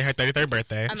her birthday, her 33rd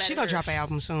birthday. She gonna drop an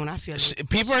album soon. I feel it.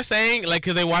 People are saying, like,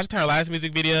 because they watched her last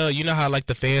music video, you know how, like,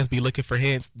 the fans be looking for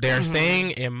hints. They're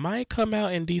saying it might come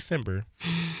out in December.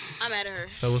 I'm mad at her.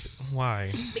 So,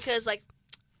 why? Because, like,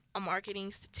 a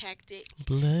marketing tactic.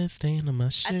 Blood stain on my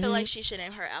shirt. I feel like she should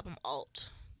name her album Alt,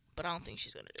 but I don't think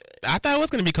she's going to do it. I thought it was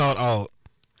going to be called Alt.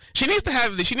 She needs to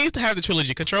have the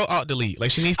trilogy. Control, Alt, Delete. Like,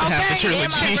 she needs to have the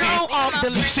trilogy. Control, Alt,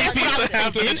 Delete. She needs to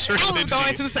have the trilogy. I was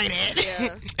going to say that.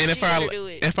 Yeah. And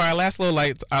for our last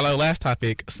our last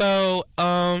topic. So,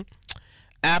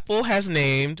 Apple has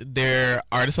named their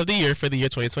Artist of the Year for the year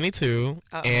 2022,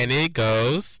 and it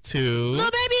goes to Lil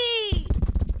Baby.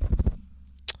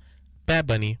 Bad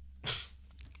Bunny.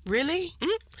 Really?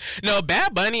 Mm-hmm. No,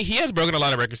 Bad Bunny. He has broken a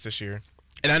lot of records this year,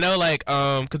 and I know, like,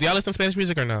 cause y'all listen to Spanish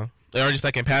music or no? Or just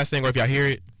like in passing, or if y'all hear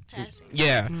it. Passing.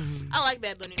 Yeah. I like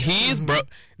Bad Bunny. He's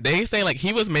They say like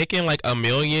he was making like $1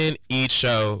 million each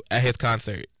show at his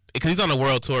concert because he's on a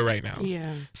world tour right now.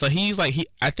 Yeah. So he's like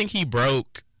I think he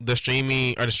broke the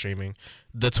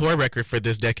tour record for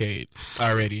this decade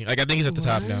already. Like I think he's at the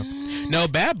top now. No,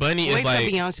 Bad Bunny is like.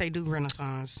 Wait till Beyonce do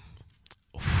Renaissance.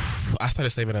 I started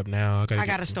saving up now. I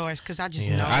got to start because I just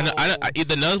know. I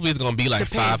the nosebleed's gonna be like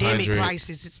the 500. pandemic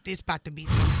crisis. It's about to be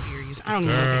something serious. I don't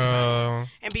even know.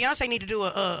 And Beyonce need to do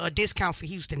a discount for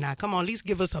Houston now. Come on, at least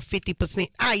give us a 50%.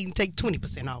 I even take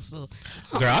 20% off. So,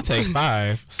 girl, I'll take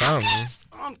 5.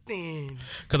 Something.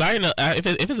 Because I know if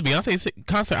it's a Beyonce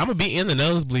concert, I'm gonna be in the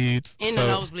nosebleeds. The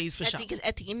nosebleeds for sure. Because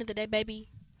at the end of the day, baby,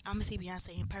 I'm gonna see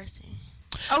Beyonce in person.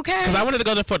 Okay. Because I wanted to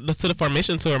go to the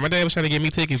Formation tour. My dad was trying to get me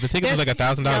tickets. The tickets was like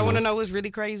 $1,000. I want to know what's really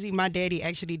crazy. My daddy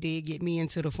actually did get me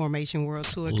into the Formation World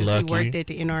Tour because he worked at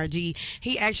the NRG.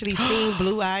 He actually seen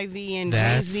Blue Ivy and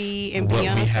Jay-Z and Beyonce.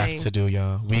 What we have to do,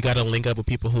 y'all. We got to link up with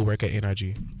people who work at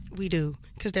NRG. We do,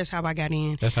 because that's how I got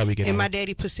in. That's how we get in. And my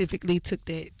daddy specifically took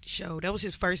that show. That was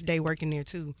his first day working there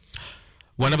too.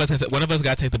 One of us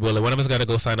got to take the bullet. One of us got to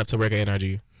go sign up to work at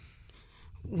NRG.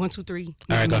 1, 2, 3.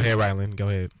 All right, go ahead, Rylan. Go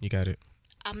ahead. You got it.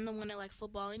 I'm the one that like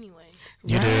football anyway.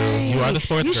 You do. You are the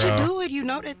sports girl. You should do it. You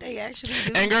know that they actually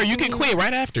do. And girl, you can quit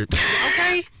right after.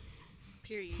 Okay.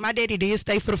 Period. My daddy did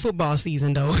stay for the football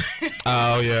season though.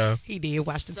 Oh yeah. He did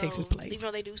watch the Texans play. Even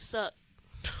though they do suck,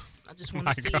 I just want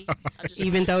to see.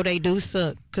 Even though they do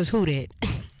suck, cause who that?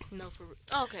 No, for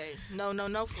real. Okay. No,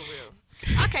 for real.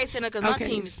 I can't say that because my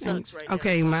team sucks right now.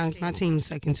 Okay, so my team's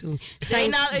sucking too. They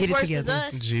not get as it worse together.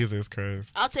 as us. Jesus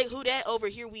Christ. I'll take who that over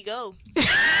Here We Go.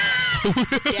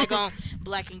 Daggone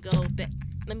black and gold.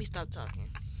 Let me stop talking.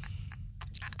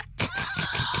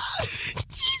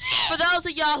 For those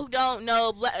of y'all who don't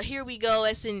know, Here We Go.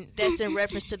 That's in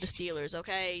reference to the Steelers.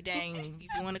 Okay, dang. If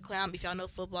you want to clown me, if y'all know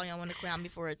football, y'all want to clown me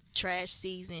for a trash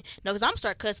season. No, because I'm gonna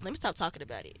start cussing. Let me stop talking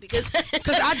about it because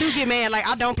I do get mad. Like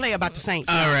I don't play about the Saints.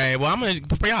 All right. Well, I'm gonna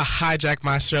before y'all hijack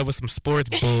my show with some sports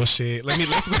bullshit.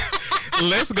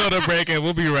 Let's go to break and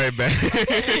we'll be right back.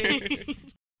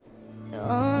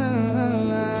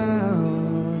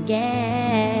 Oh,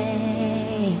 yeah.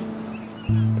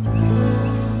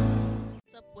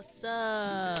 What's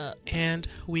up? And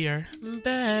we are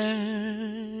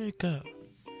back.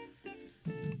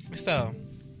 So,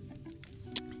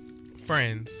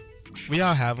 friends, we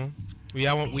all have them. We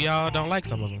all don't like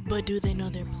some of them. But do they know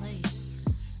their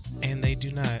place? And they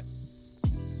do not.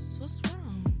 What's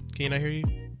wrong? Can you not hear you?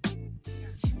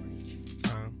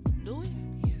 Do we?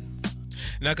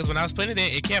 No, because when I was putting it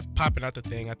in, it kept popping out the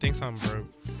thing. I think something broke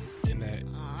in that.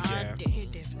 Yeah.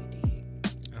 It definitely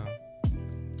did.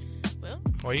 Well,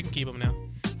 or you can keep them now.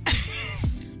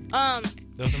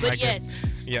 Those are but my yes, gifts.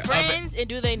 Yeah. friends, and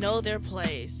do they know their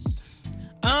place?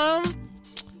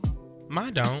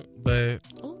 Mine don't, but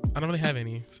Ooh. I don't really have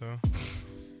any, so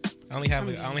I only have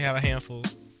a handful.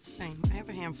 Same. I have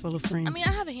a handful of friends. I mean,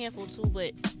 I have a handful too,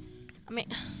 but I mean,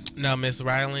 No, Miss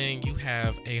Ryland, you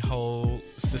have a whole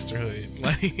sisterhood.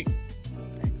 Like,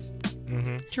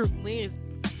 True. we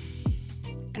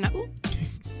And so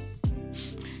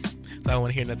I don't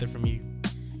want to hear nothing from you.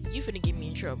 you finna get me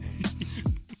in trouble.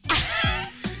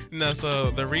 No,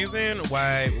 so the reason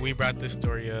why we brought this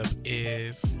story up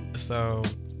is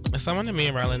someone that me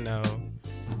and Ryland know.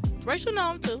 Rachel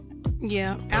know him too.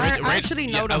 yeah, I actually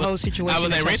know the whole situation. I was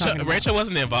like, that y'all talking Rachel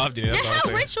wasn't involved in it. That's Then all how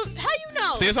I'm saying. Rachel? How you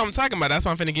know? See, that's what I'm talking about. That's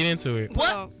why I'm finna get into it. What?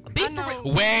 Well, Be I for know-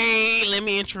 real. Wait, let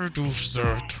me introduce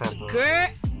the trouble. Girl.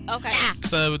 Okay.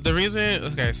 So the reason,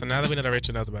 okay, so now that we know that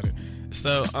Rachel knows about it,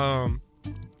 so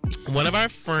one of our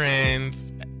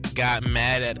friends got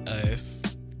mad at us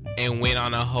and went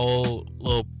on a whole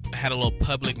had a little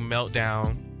public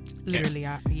meltdown. Literally,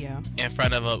 yeah. In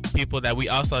front of people that we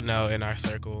also know in our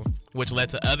circle, which led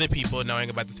to other people knowing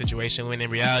about the situation when in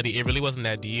reality it really wasn't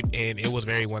that deep and it was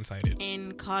very one-sided.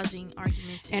 And causing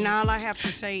arguments. And all I have to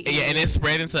say Yeah, and it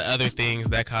spread into other things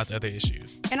that caused other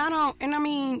issues.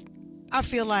 I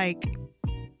feel like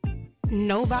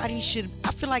nobody should.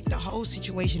 I feel like the whole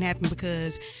situation happened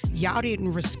because y'all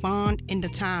didn't respond in the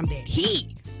time that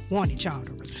he wanted y'all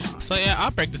to respond. So yeah,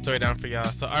 I'll break the story down for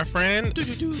y'all. So our friend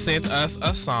sent us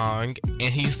a song, and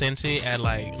he sent it at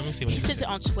let me see what He sent it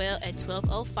on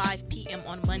 12:05 p.m.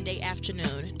 on Monday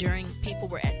afternoon. During people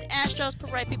were at the Astros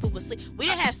parade, people were sleep. We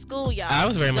didn't have school, y'all. I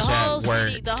was very much at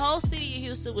work. The whole city of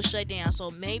Houston was shut down.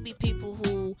 So maybe people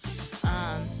who,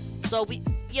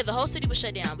 the whole city was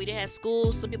shut down. We didn't have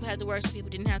school. Some people had to work. Some people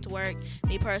didn't have to work.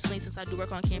 Me personally, since I do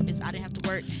work on campus, I didn't have to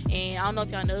work. And I don't know if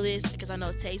y'all know this because I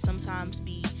know Tay sometimes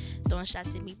be throwing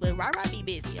shots at me, but Rara be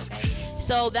busy, okay?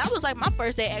 So that was like my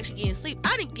first day actually getting sleep.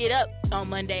 I didn't get up on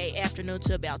Monday afternoon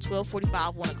till about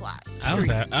 12:45, 1 o'clock. I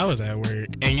was at work,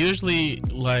 and usually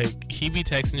he be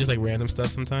texting just random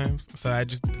stuff sometimes. So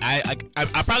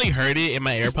I probably heard it in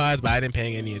my AirPods, but I didn't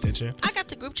pay any attention. I got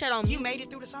the group chat on You mute. made it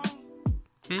through the song?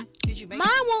 Did you make Mine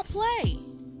won't play.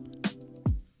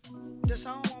 The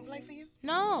song won't play for you?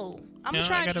 No, I'm No,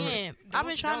 trying I gotta again. I've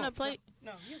been trying to play.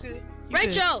 No, you good.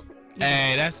 Rachel,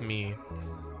 Hey, that's me.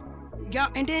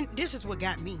 Y'all, and then this is what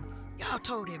got me. Y'all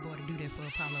told that boy to do that for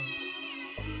Apollo.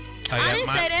 I didn't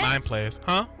say that. Mine plays,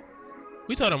 huh?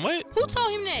 We told him what? who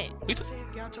told him that?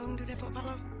 Y'all told him to do that for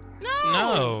Apollo?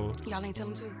 No. Y'all ain't tell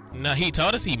him to? No, he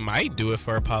told us he might do it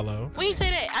for Apollo When you say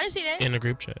that, I didn't see that. in the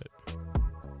group chat.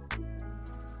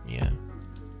 Yeah.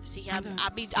 See, I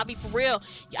be for real.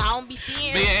 I don't be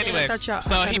seeing. But yeah, everything. anyway, I thought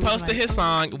so he it was posted his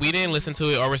song. We didn't listen to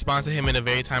it or respond to him in a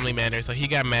very timely manner. So he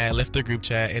got mad, left the group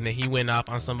chat, and then he went off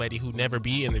on somebody who'd never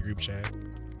be in the group chat,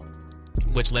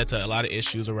 which led to a lot of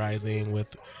issues arising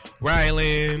with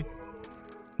Rylan.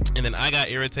 And then I got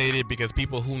irritated because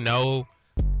people who know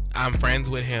I'm friends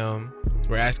with him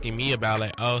were asking me about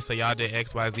so y'all did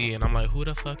XYZ, and I'm like, who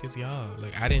the fuck is y'all?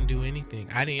 I didn't do anything.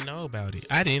 I didn't know about it.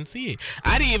 I didn't see it.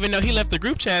 I didn't even know he left the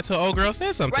group chat till old girl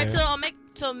said something. Right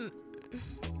till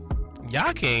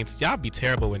Y'all be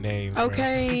terrible with names.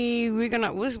 Okay, we're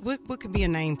gonna. What could be a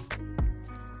name?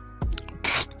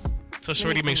 So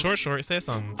Shorty make short said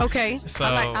something. Okay, So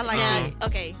I like that.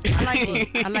 Okay. I like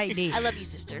it. I like that. I love you,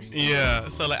 sister. Yeah.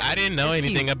 So I didn't know That's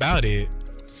anything cute. about it,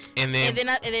 and then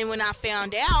And then when I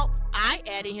found out, I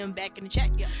added him back in the chat,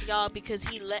 y'all, because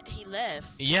he left.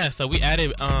 Yeah, so we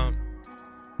added not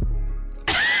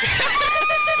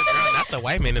the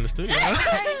white man in the studio.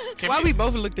 Why we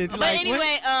both looked at But like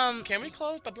anyway, can we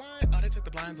close the blind? Oh, they took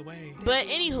the blinds away. But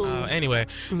anywho, anyway,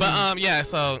 but yeah.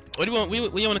 So what do you want? We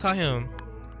want to call him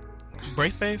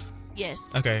Braceface.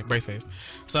 yes. Okay, Braceface.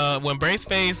 So when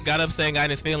Braceface got upset and got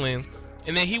in his feelings,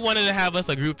 and then he wanted to have us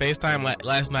a group FaceTime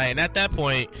last night, and at that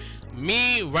point,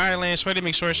 me, Rylan, Shorty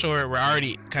McShort were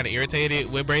already kind of irritated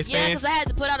with Braceface. Yeah, because I had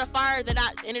to put out a fire that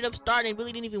I ended up starting.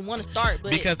 Really didn't even want to start,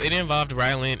 but because it involved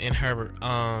Rylan and her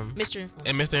Mr. Influencer.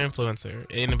 and Mr. Influencer.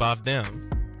 It involved them,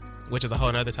 which is a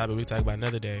whole other topic we talk about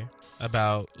another day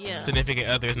about significant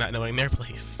others not knowing their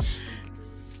place.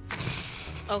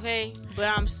 Okay,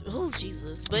 but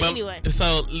Jesus. But anyway,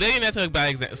 so leading that to by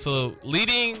example, so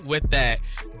leading with that,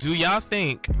 do y'all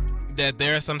think that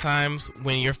there are some times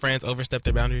when your friends overstep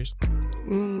their boundaries?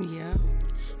 Yeah.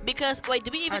 because wait,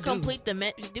 did we even complete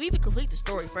the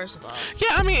story first of all? Yeah,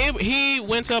 I mean, he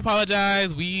went to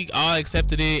apologize. We all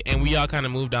accepted it, and we all kind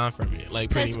of moved on from it, like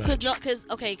pretty much.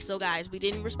 Okay, so guys, we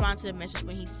didn't respond to the message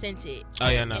when he sent it. Oh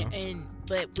yeah, no.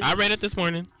 I read it this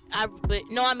morning. I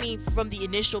mean from the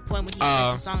initial point when he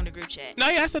sent the song in the group chat. No,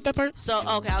 yeah, I said that part. So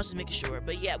okay, I was just making sure,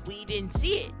 but yeah, we didn't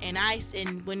see it, and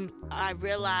when I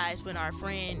realized when our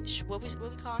friend, what we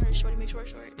call her, Shorty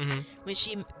McShort, mm-hmm. when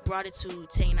she brought it to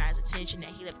Tay and I's attention that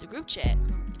he left the group chat,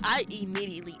 I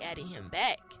immediately added him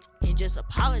back and just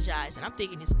apologized, and I'm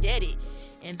thinking it's deaded.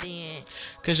 And then,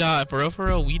 cause y'all, for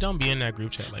real, we don't be in that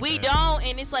group chat like that. We don't,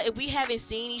 and it's like we haven't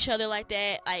seen each other like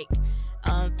that, like.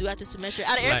 Throughout the semester,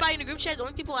 out of everybody in the group chat, the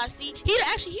only people I see, he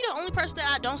the only person that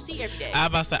I don't see every day. I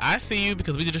about to say, I see you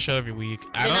because we do the show every week.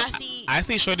 I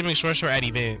see Shorty McShort at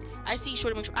events. I see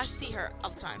Shorty McShort. I see her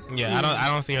all the time. Yeah, I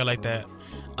don't see her like that.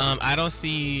 I don't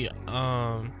see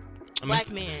Black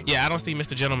men. Yeah, I don't see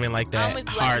Mr. Gentleman like that. I'm with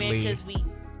Black hardly. because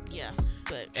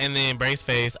but and then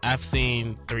Braceface, I've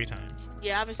seen 3 times.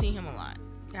 Yeah, I haven't seen him a lot.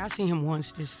 Yeah, I've seen him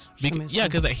once this semester. Yeah,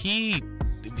 because he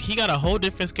got a whole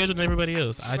different schedule than everybody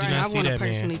else. I do not see that, man. I want to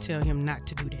personally tell him not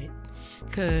to do that.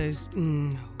 Because,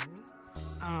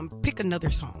 pick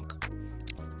another song.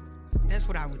 That's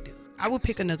what I would do. I would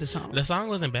pick another song. The song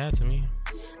wasn't bad to me.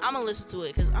 I'm going to listen to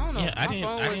it because I don't know. Yeah, my phone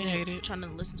I wasn't didn't hate it. Trying to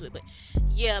listen to it. But,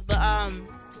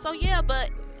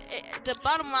 the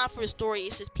bottom line for the story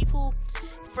is just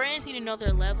friends need to know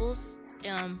their levels.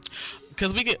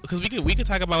 Because we could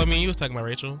talk about what me and you was talking about,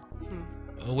 Rachel.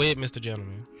 With Mr.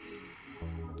 Gentleman.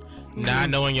 Not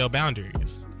knowing your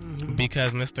boundaries.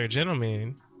 Because Mr.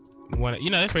 Gentleman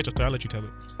it's Rachel's story. I'll let you tell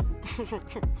it.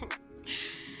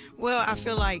 Well, I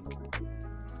feel like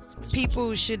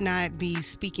people should not be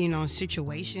speaking on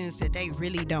situations that they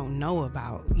really don't know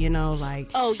about.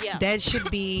 Oh yeah, that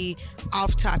should be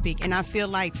off topic. And I feel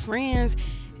like friends,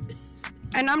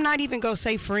 and I'm not even gonna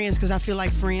say friends because I feel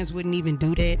like friends wouldn't even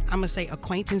do that. I'm gonna say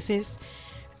acquaintances.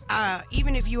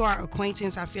 Even if you are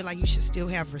acquaintance, I feel like you should still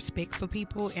have respect for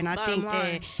people. And I think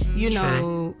that,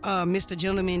 Mr.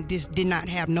 Gentleman did not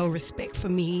have no respect for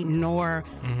me nor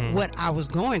what I was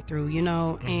going through,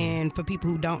 And for people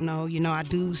who don't know, I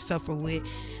do suffer with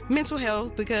mental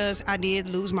health because I did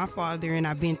lose my father and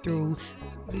I've been through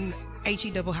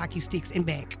HEYY hockey sticks and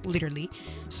back, literally.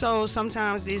 So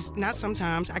sometimes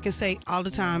I can say all the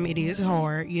time it is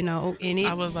hard, and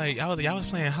I was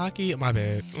playing hockey. My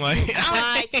bad.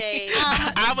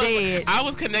 I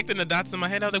was connecting the dots in my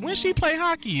head. I was like, when she play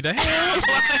hockey? The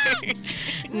hell?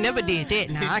 Never did that.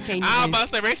 Nah, I can't. I was about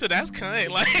to say, Rachel, that's cunt. I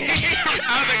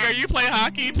was like, girl, you play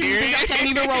hockey? Period. I can't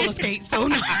even roller skate. So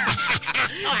no.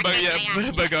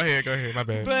 But go ahead. My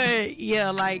bad. But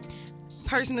yeah,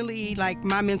 personally,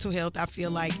 my mental health, I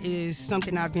feel like is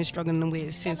something I've been struggling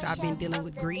with since I've been dealing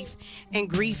with grief. And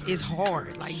grief is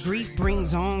hard. Grief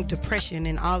brings on depression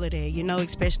and all of that,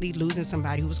 especially losing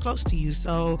somebody who was close to you.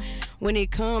 So when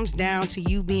it comes down to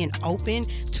you being open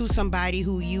to somebody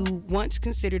who you once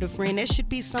considered a friend, that should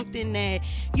be something that,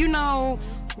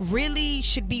 really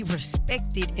should be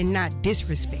respected and not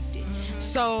disrespected.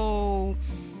 So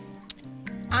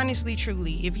honestly,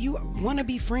 truly, if you want to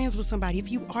be friends with somebody,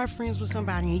 if you are friends with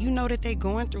somebody and you know that they're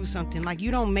going through something, you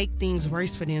don't make things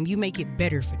worse for them. You make it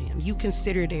better for them. You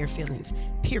consider their feelings,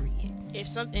 period. If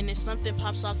something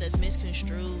pops off that's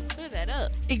misconstrued, clear that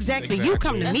up. Exactly. You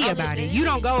come to me about it. You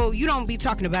don't be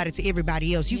talking about it to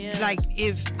everybody else.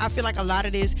 If I feel like a lot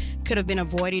of this could have been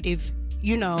avoided if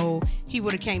he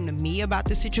would have came to me about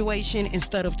the situation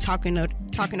instead of talking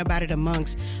about it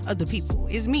amongst other people.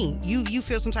 It's me. You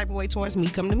feel some type of way towards me,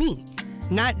 come to me.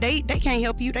 Not they can't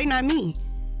help you. They not me.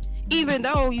 Even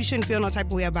though you shouldn't feel no type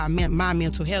of way about my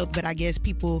mental health, but I guess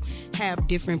people have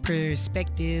different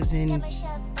perspectives and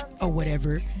or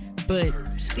whatever. But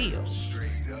still,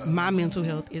 my mental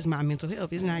health is my mental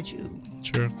health. It's not you.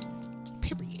 True.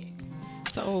 Period.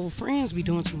 So friends be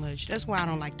doing too much. That's why I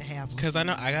don't like to have them. Because I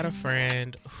know I got a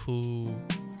friend who,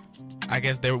 I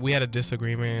guess we had a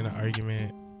disagreement, an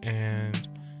argument, and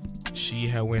she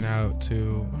had went out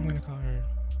to, I'm going to call her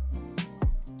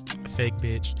a fake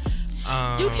bitch.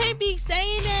 You can't be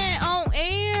saying that on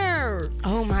air.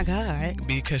 Oh my God.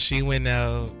 Because she went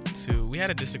out to, we had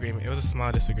a disagreement. It was a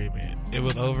small disagreement. It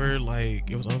was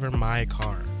over my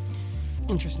car.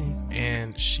 Interesting.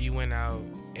 And she went out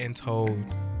and told,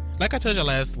 like I told you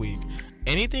last week,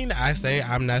 anything that I say,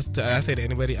 I say to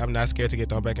anybody, I'm not scared to get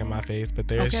thrown back in my face. But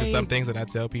there's just some things that I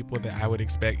tell people that I would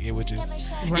expect it would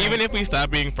just, even if we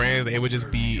stop being friends, it would just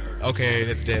be, okay,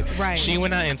 that's dead. Right. She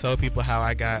went out and told people how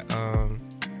I got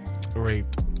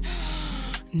raped.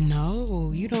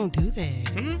 No, you don't do that.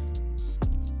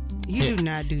 Mm-hmm. You do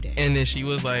not do that. And then she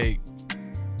was like,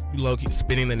 low-key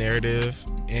spinning the narrative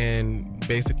and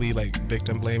basically like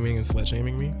victim blaming and slut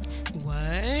shaming me.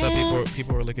 What? So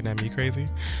people were looking at me crazy.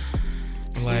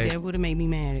 Like, that would have made me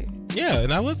mad. Yeah,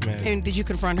 and I was mad. And did you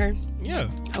confront her? Yeah.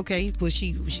 Okay. Well,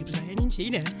 she was like, I didn't see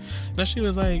that. No, she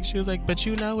was like, but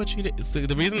you know what you did. So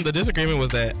the reason the disagreement was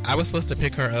that I was supposed to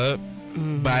pick her up,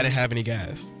 but I didn't have any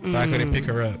gas, so I couldn't pick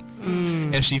her up.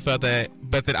 And she felt that,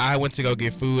 but then I went to go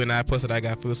get food, and I posted I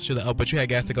got food. So she was like, oh, but you had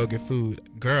gas to go get food.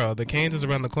 Girl, the Canes is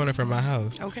around the corner from my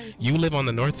house. Okay. You live on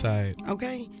the north side.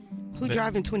 Okay. Who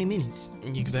driving 20 minutes?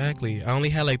 Exactly. I only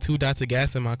had like 2 dots of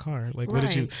gas in my car. Like, what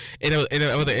did you?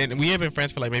 And we had been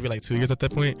friends for like maybe like 2 years at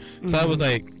that point. So I was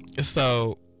like,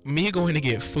 so me going to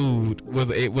get food was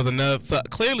enough. So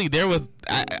clearly there was.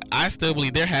 I still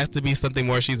believe there has to be something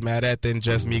more she's mad at than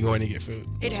just me going to get food.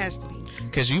 It has to be.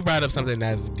 Because you brought up something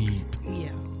that's deep.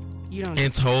 Yeah. You don't.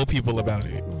 And told people about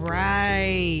it.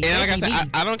 Right. And like I said,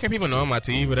 I don't care people know on my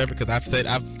TV, whatever, because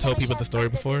I've told people the story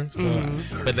before. So,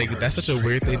 but like that's such a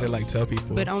weird thing to like tell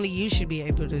people. But only you should be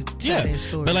able to tell that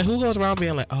story. But like, who goes around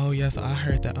being like, oh yes, I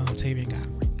heard that Tavian got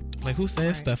raped. Like, who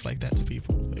says stuff like that to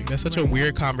people? Like, that's such a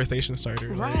weird conversation starter.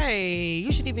 Right. Like,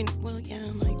 you shouldn't even. Well, yeah,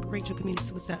 like Rachel committed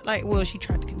suicide. Like, well, she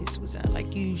tried to commit suicide.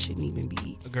 Like, you shouldn't even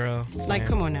be. a girl. Like,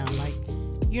 come on now. Like,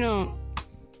 you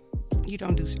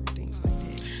don't do certain things like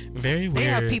that. Very weird. They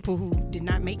have people who did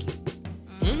not make it.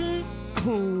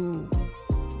 Who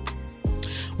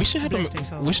we should have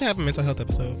a mental health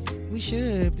episode. We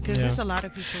should, because there's a lot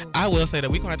of people. I will say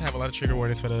that we're gonna have a lot of trigger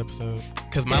warnings for that episode,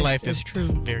 because my life is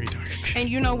very dark. And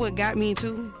you know what got me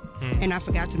too? And I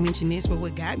forgot to mention this, but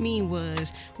what got me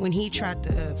was when he tried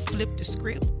to flip the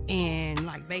script and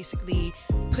like basically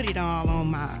put it all on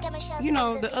my,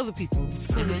 the other people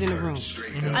that was in the room.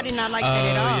 I did not like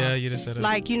that at all. Yeah, you just said it.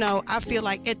 Like, I feel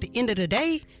like at the end of the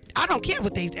day, I don't care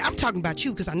what they say. I'm talking about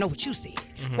you because I know what you said.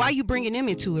 Why are you bringing them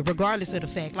into it, regardless of the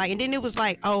fact? Like, and then it was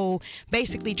like,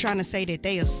 basically trying to say that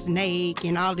they a snake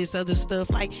and all this other stuff.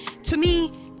 Like, to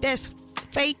me, that's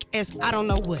fake as I don't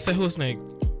know what. Say who a snake?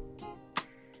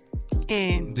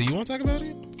 And do you want to talk about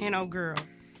it? And oh, girl.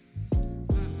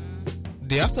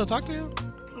 Do y'all still talk to him?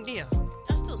 Yeah.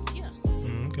 I still, yeah.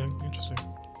 Okay, interesting.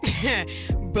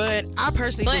 But I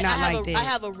personally did not like that. I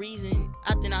have a reason.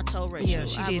 I told Rachel. Yeah,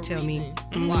 she did tell me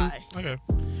why. Okay.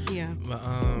 Yeah.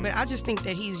 But I just think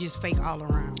that he's just fake all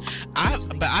around.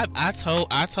 I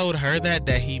told her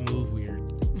that he moved weird.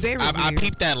 Very weird. I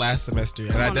peeped that last semester,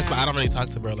 and that's why I don't really talk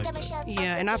to bro like that.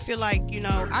 Yeah, and I feel like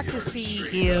I could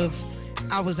see if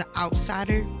I was an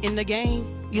outsider in the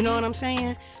game. You know what I'm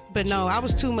saying? But no, I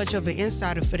was too much of an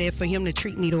insider for him to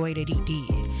treat me the way that he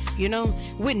did.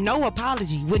 With no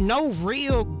apology, with no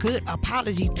real good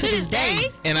apology to this day.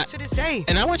 To this day.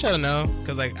 And I want y'all to know,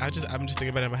 because like I'm just thinking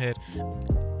about it in my head.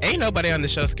 Ain't nobody on the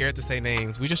show scared to say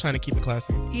names. We just trying to keep it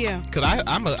classy. Yeah. Because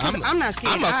I'm not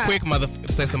scared. I'm a quick mother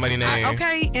to say somebody's name.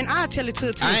 Okay, and I'll tell it to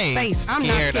his face. I'm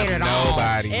not scared at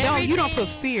nobody. all. No, you don't put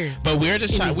fear. But we're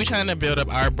just we trying to build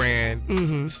up our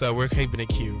brand, so we're keeping it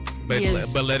cute. But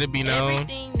but let it be known.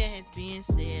 Everything that has been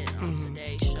said on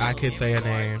today's show, I could say a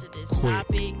name. To this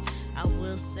topic, I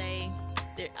will say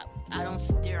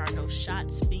there are no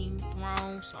shots being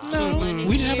thrown. So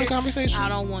we just having a conversation. I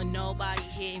don't want nobody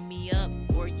hitting me up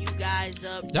or you guys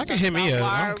up. Y'all can hit me up. Why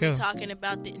I don't are care. we talking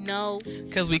about that? No,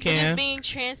 because we can. We're just being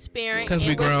transparent. Because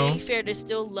we grown. Being fair. There's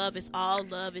still love. It's all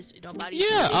love. It's nobody.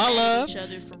 Yeah, all love. Each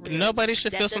other for real. Nobody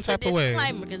should feel some type of way.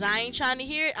 Because I ain't trying to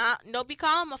hear it. Don't be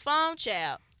calling my phone,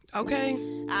 child. Okay.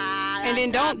 And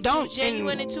then don't too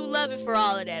genuine and too loving for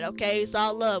all of that. Okay, it's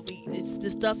all love.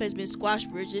 This stuff has been squashed.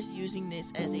 We're just using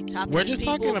this as a topic. We're just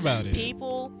talking about it.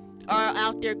 People are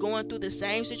out there going through the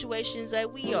same situations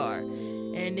that we are,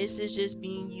 and this is just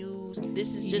being used issues.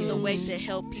 This is just a way to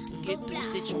help people get through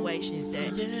situations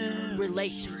that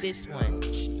relate to this one.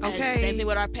 Okay. Same thing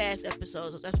with our past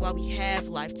episodes. That's why we have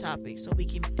life topics, so we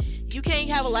can. You can't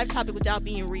have a life topic without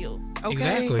being real. Okay.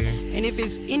 Exactly. And if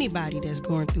it's anybody that's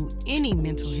going through any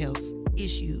mental health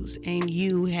issues and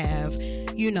you have,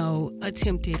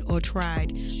 attempted or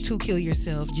tried to kill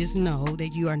yourself, just know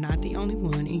that you are not the only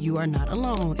one and you are not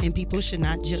alone, and people should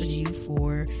not judge you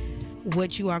for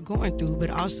what you are going through,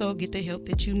 but also get the help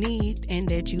that you need and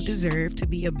that you deserve to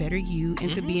be a better you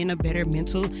and to be in a better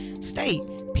mental state,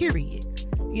 period.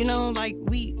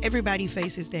 Everybody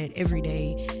faces that every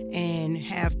day and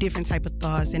have different type of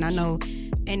thoughts, and I know.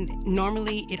 And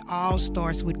normally it all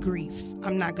starts with grief.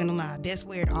 I'm not going to lie. That's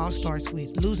where it all starts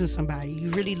with. Losing somebody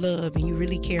you really love and you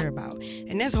really care about.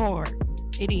 And that's hard.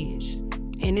 It is.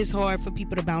 And it's hard for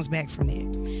people to bounce back from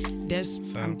that.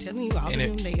 I'm telling you, all of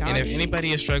them, they are. And if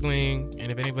anybody is struggling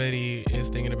and if anybody is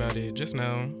thinking about it, just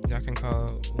know y'all can call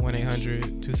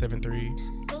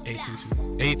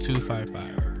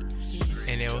 1-800-273-8255.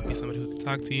 And there will be somebody who can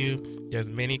talk to you. There's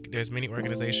many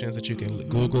organizations that you can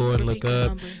Google and look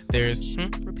up.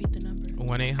 Repeat the number.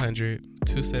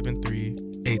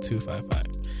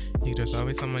 1-800-273-8255. There's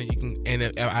always someone you can.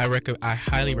 And I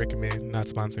highly recommend, not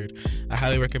sponsored, I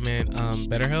highly recommend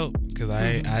BetterHelp, because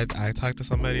I talked to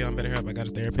somebody on BetterHelp. I got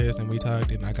a therapist and we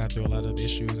talked, and I got through a lot of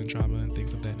issues and trauma and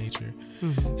things of that nature.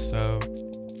 So.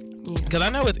 Because I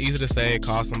know it's easy to say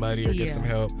call somebody or get some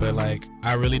help, but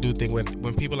I really do think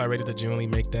when people are ready to genuinely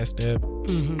make that step,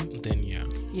 then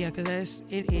because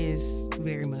it is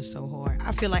very much so hard.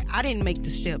 I feel like I didn't make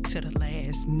the step to the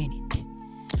last minute.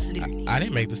 Literally, I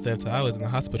didn't make the step till I was in the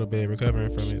hospital bed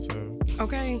recovering from it. So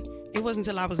it wasn't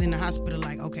until I was in the hospital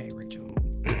okay, Rachel,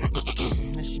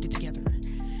 let's get it together.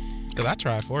 Because I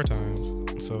tried 4 times,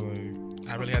 so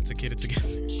I really had to get it together.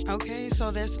 Okay,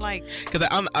 so that's because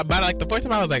by the fourth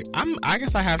time I was like, I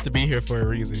guess I have to be here for a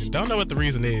reason. Don't know what the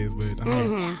reason is, but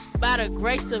I'm by the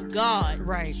grace of God.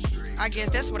 Right. I guess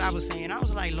that's what I was saying. I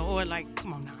was like, Lord,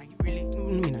 come on now, you really? Let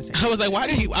me not say that. I was like, why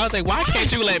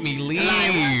can't you let me leave?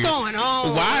 What's going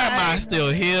on? Why am I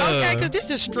still here? Okay, because this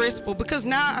is stressful. Because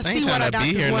now I see why the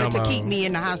doctors wanted to keep me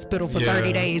in the hospital for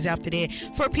 30 days after that.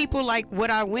 For people like what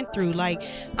I went through,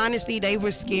 honestly, they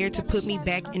were scared to put me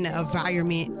back in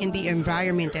the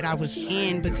environment that I was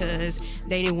in, because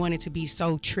they didn't want it to be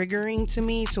so triggering to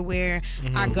me, to where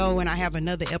I go and I have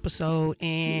another episode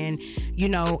and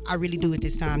I really do it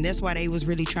this time. That's why they was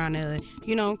really trying to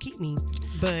keep me.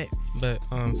 But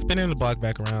spinning the block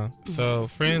back around. So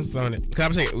friend zone it. Cause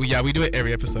I'm saying, we do it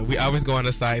every episode. We always go on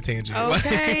a side tangent.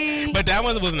 Okay. But that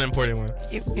one was an important one.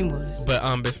 It was.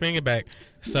 But spinning it back.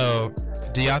 So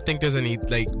do y'all think there's any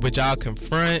would y'all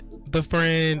confront the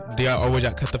friend? Or would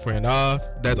y'all cut the friend off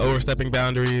that's overstepping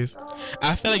boundaries?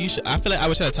 I feel like I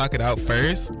would try to talk it out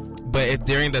first. But if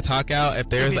during the talk out, if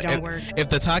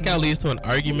the talk out leads to an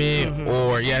argument,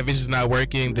 or if it's just not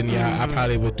working, then I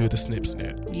probably would do the snip.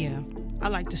 Yeah. I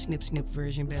like the snip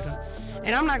version better.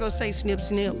 And I'm not going to say snip,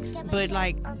 but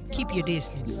keep your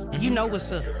distance. You know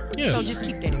what's up. Yeah. So just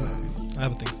keep that in mind. I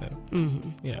would think so.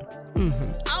 Yeah.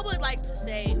 I would like to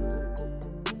say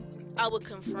I would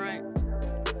confront,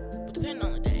 depending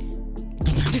on the day.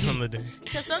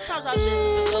 Because sometimes I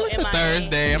just go it's in a my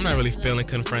Thursday. head. I'm not really feeling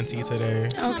confronty today.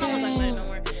 Okay. I don't like it no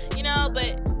more.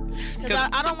 But because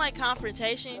I don't like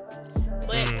confrontation.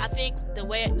 But I think the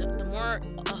more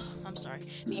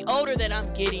the older that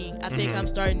I'm getting, I think I'm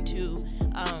starting to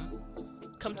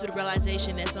come to the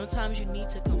realization that sometimes you need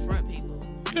to confront people.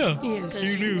 Yeah, yes,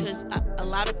 you do. Because a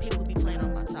lot of people be playing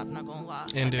on my top, not gonna lie.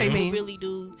 And they really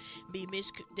do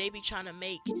they be trying to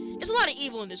make, it's a lot of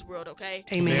evil in this world, okay?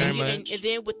 Amen. And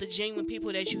then with the genuine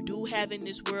people that you do have in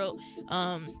this world,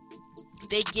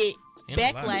 they get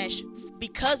backlash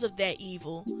because of that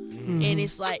evil. And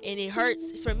it's and it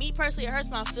hurts for me personally. It hurts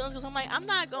my feelings, because I'm like, I'm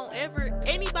not gonna ever,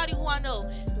 anybody who I know,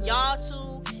 y'all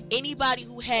too, anybody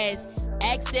who has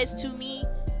access to me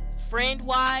friend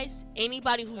wise,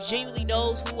 anybody who genuinely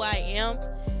knows who I am,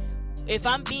 if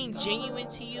I'm being genuine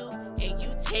to you and you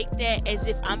take that as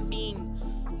if I'm being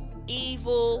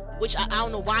evil, which I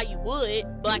don't know why you would,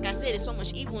 but like I said, there's so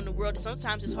much evil in the world that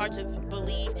sometimes it's hard to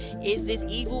believe, is this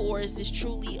evil or is this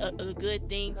truly a good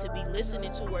thing to be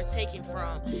listening to or taken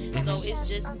from? So it's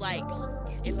just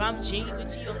if I'm genuine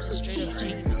to you, I'm just straight up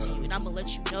genuine to you, and I'm gonna let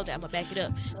you know that. I'm gonna back it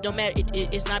up. Don't matter,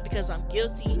 it's not because I'm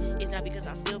guilty, it's not because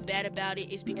I feel bad about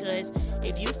it, it's because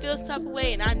if you feel some type of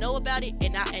way and I know about it,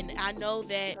 and I know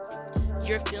that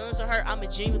your feelings are hurt, I'm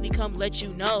gonna genuinely come let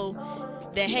you know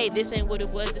that, hey, this ain't what it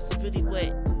was, this is really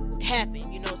what happened,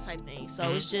 type thing.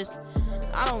 So it's just,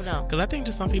 I don't know. Because I think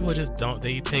just some people just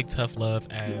they take tough love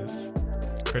as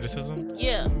criticism.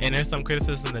 Yeah. And there's some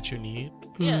criticism that you need.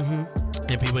 Yeah.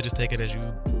 And people just take it as you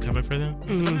coming for them.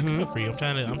 I'm not coming for you. I'm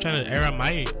trying to air out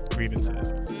my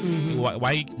grievances.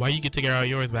 Why you get to air out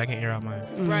yours, but I can air out mine?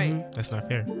 Right. That's not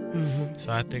fair.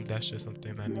 So I think that's just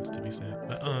something that needs to be said.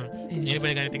 But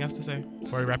anybody got anything else to say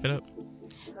before we wrap it up?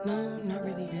 No, not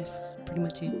really. That's pretty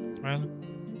much it. Riley?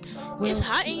 Well, It's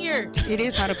hot in here. It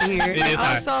is hot up in here. It is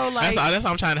hot. Also, like, that's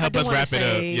why I'm trying to help us wrap it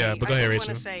up. Yeah, but go ahead,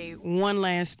 Rachel. I just want to say one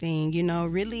last thing.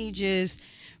 Really just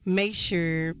make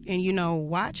sure and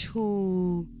watch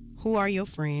who are your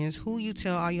friends, who you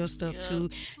tell all your stuff to.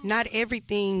 Not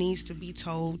everything needs to be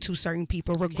told to certain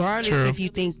people, regardless if you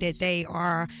think that they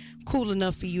are cool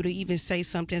enough for you to even say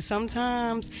something.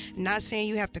 Sometimes, not saying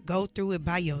you have to go through it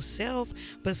by yourself,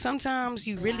 but sometimes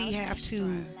you really have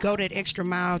to go that extra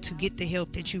mile to get the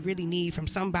help that you really need from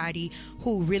somebody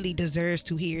who really deserves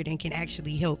to hear it and can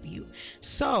actually help you.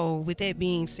 So, with that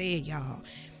being said, y'all,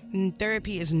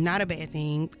 therapy is not a bad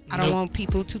thing. I don't want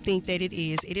people to think that it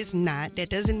is. It is not. That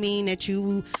doesn't mean that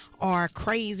you are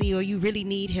crazy or you really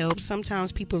need help.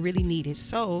 Sometimes people really need it.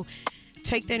 So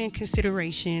take that in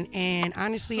consideration. And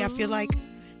honestly, I feel like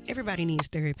everybody needs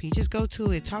therapy. Just go to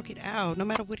it. Talk it out, no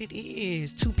matter what it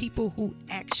is, to people who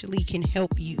actually can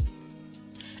help you.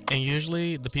 And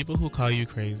usually the people who call you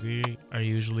crazy are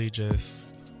usually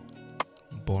just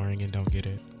boring and don't get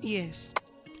it. Yes.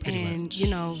 Pretty and much.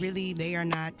 Really they are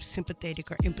not sympathetic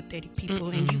or empathetic people,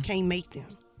 and you can't make them.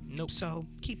 Nope. So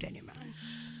keep that in mind.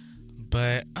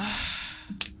 But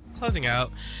closing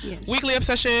out, Yes. weekly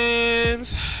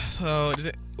obsessions. So is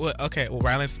it what? Okay. Well,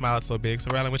 Rylan smiled so big.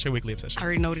 So Rylan, what's your weekly obsession? I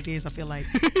already know what it is. I feel like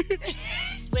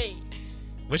Wait.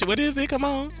 What is it? Come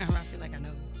on. I feel like I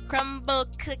know. Crumble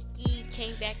cookie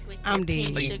came back with I'm the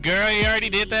dead. pink sugar. Girl, you already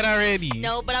did that already.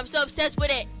 No, but I'm so obsessed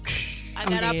with it. I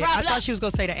got a dead. problem. I thought she was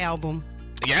gonna say the album.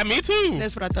 Yeah, me too.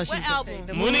 That's what I thought she What was gonna say. album?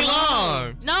 The Mooney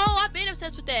Long. No, I've been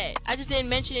obsessed with that. I just didn't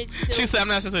mention it. She said I'm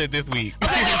not obsessed with it this week.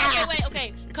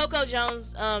 Okay. Coco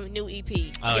Jones' new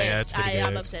EP. Oh, yeah, that's pretty good.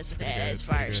 I'm obsessed with Pretty that. good, As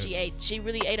far pretty as good. she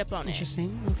really ate up on it.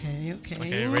 Interesting. Okay.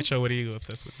 Okay, Rachel, what are you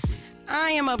obsessed with this week? I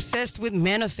am obsessed with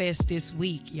Manifest this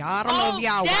week. Y'all, I don't know if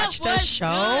y'all that watched the was show.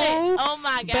 good. Oh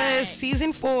my god. But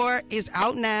season 4 is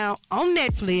out now on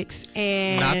Netflix,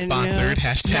 and Not sponsored.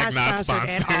 Hashtag not sponsored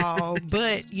at sponsored. all.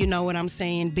 But you know what I'm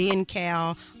saying. Ben,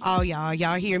 Cal, all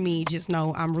y'all hear me. Just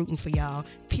know I'm rooting for y'all.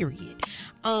 Period.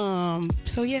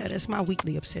 So yeah, that's my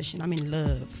weekly obsession. I'm in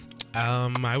love.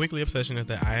 My weekly obsession is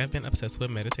that I have been obsessed with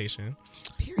meditation.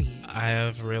 Period. I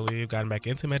have really gotten back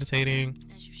into meditating.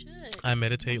 As you should. I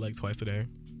meditate like twice a day,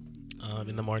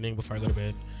 in the morning before I go to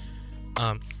bed.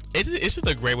 It's just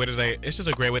a great way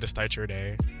to start your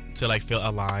day, to like feel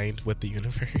aligned with the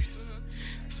universe.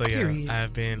 So yeah, Period. I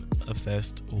have been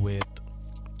obsessed with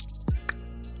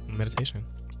meditation.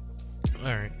 All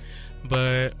right,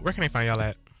 but where can I find y'all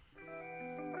at?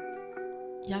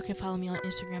 Y'all can follow me on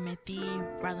Instagram at the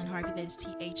Rylan Harvey. That is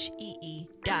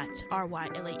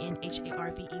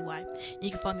THEE.RYLANHARVEY. You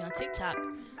can follow me on TikTok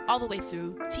all the way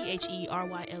through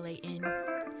THERYLANHARVEY.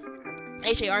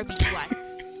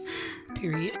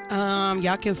 Period.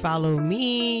 Y'all can follow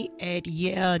me at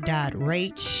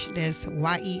yeah.rach. That's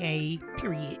YEA.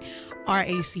 Period.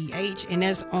 RACH, and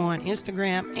that's on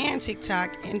Instagram and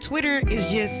TikTok, and Twitter is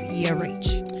just YeahRach.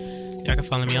 Y'all can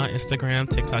follow me on Instagram,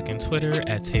 TikTok, and Twitter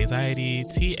at Tayxiety,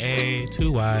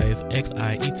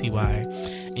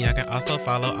 TA2YSXIETY. And y'all can also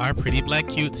follow our Pretty Black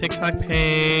Cute TikTok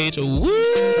page. Woo!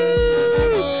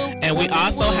 And we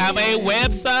also have a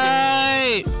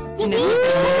website.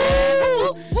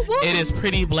 It is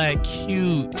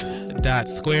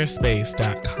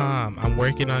prettyblackcute.squarespace.com. I'm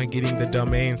working on getting the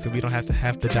domain so we don't have to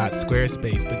have the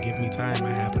 .squarespace, but give me time. I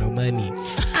have no money.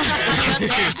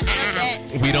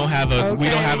 We don't have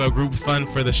a group fund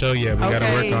for the show yet. We gotta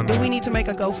work on that. Do we need to make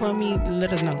a GoFundMe?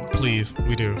 Let us know. Please,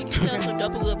 we do. We can sell some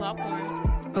double lip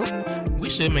popcorn. We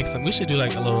should make some. We should do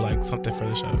like a little like something for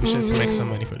the show. We should make some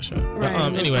money for the show. Right,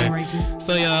 But anyway,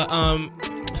 so yeah,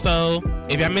 so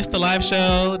if y'all missed the live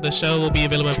show, the show will be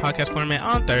available in podcast format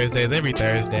on Thursdays, every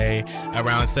Thursday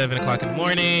around 7 o'clock in the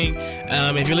morning.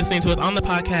 If you're listening to us on the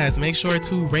podcast, make sure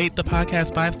to rate the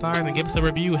podcast 5 stars and give us a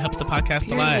review. It helps the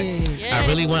podcast a lot. Yes. I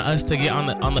really want us to get on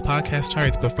the podcast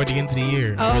charts before the end of the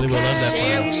year. I really would love that.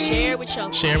 Share with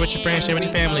your Share with your friends, share with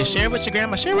your family, share with your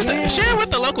grandma, share with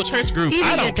the local church group. Even I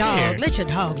your don't dog. care. Let your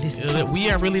dog listen.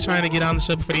 We are really trying to get on the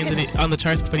show before the end of on the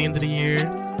charts before the end of the year.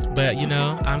 But you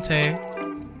know, I'm Tay.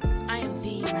 I am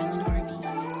the Rylan Harvey.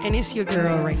 And it's your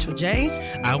girl, Rachel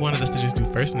J. I wanted us to just do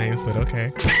first names, but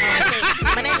okay.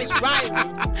 My name is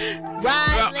Rylan.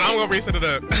 I'm gonna reset it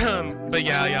up. But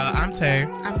y'all, I'm Tay.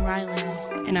 I'm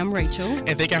Rylan. And I'm Rachel.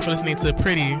 And thank y'all for listening to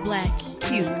Pretty Black.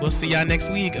 Cute. We'll see y'all next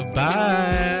week.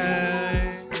 Bye.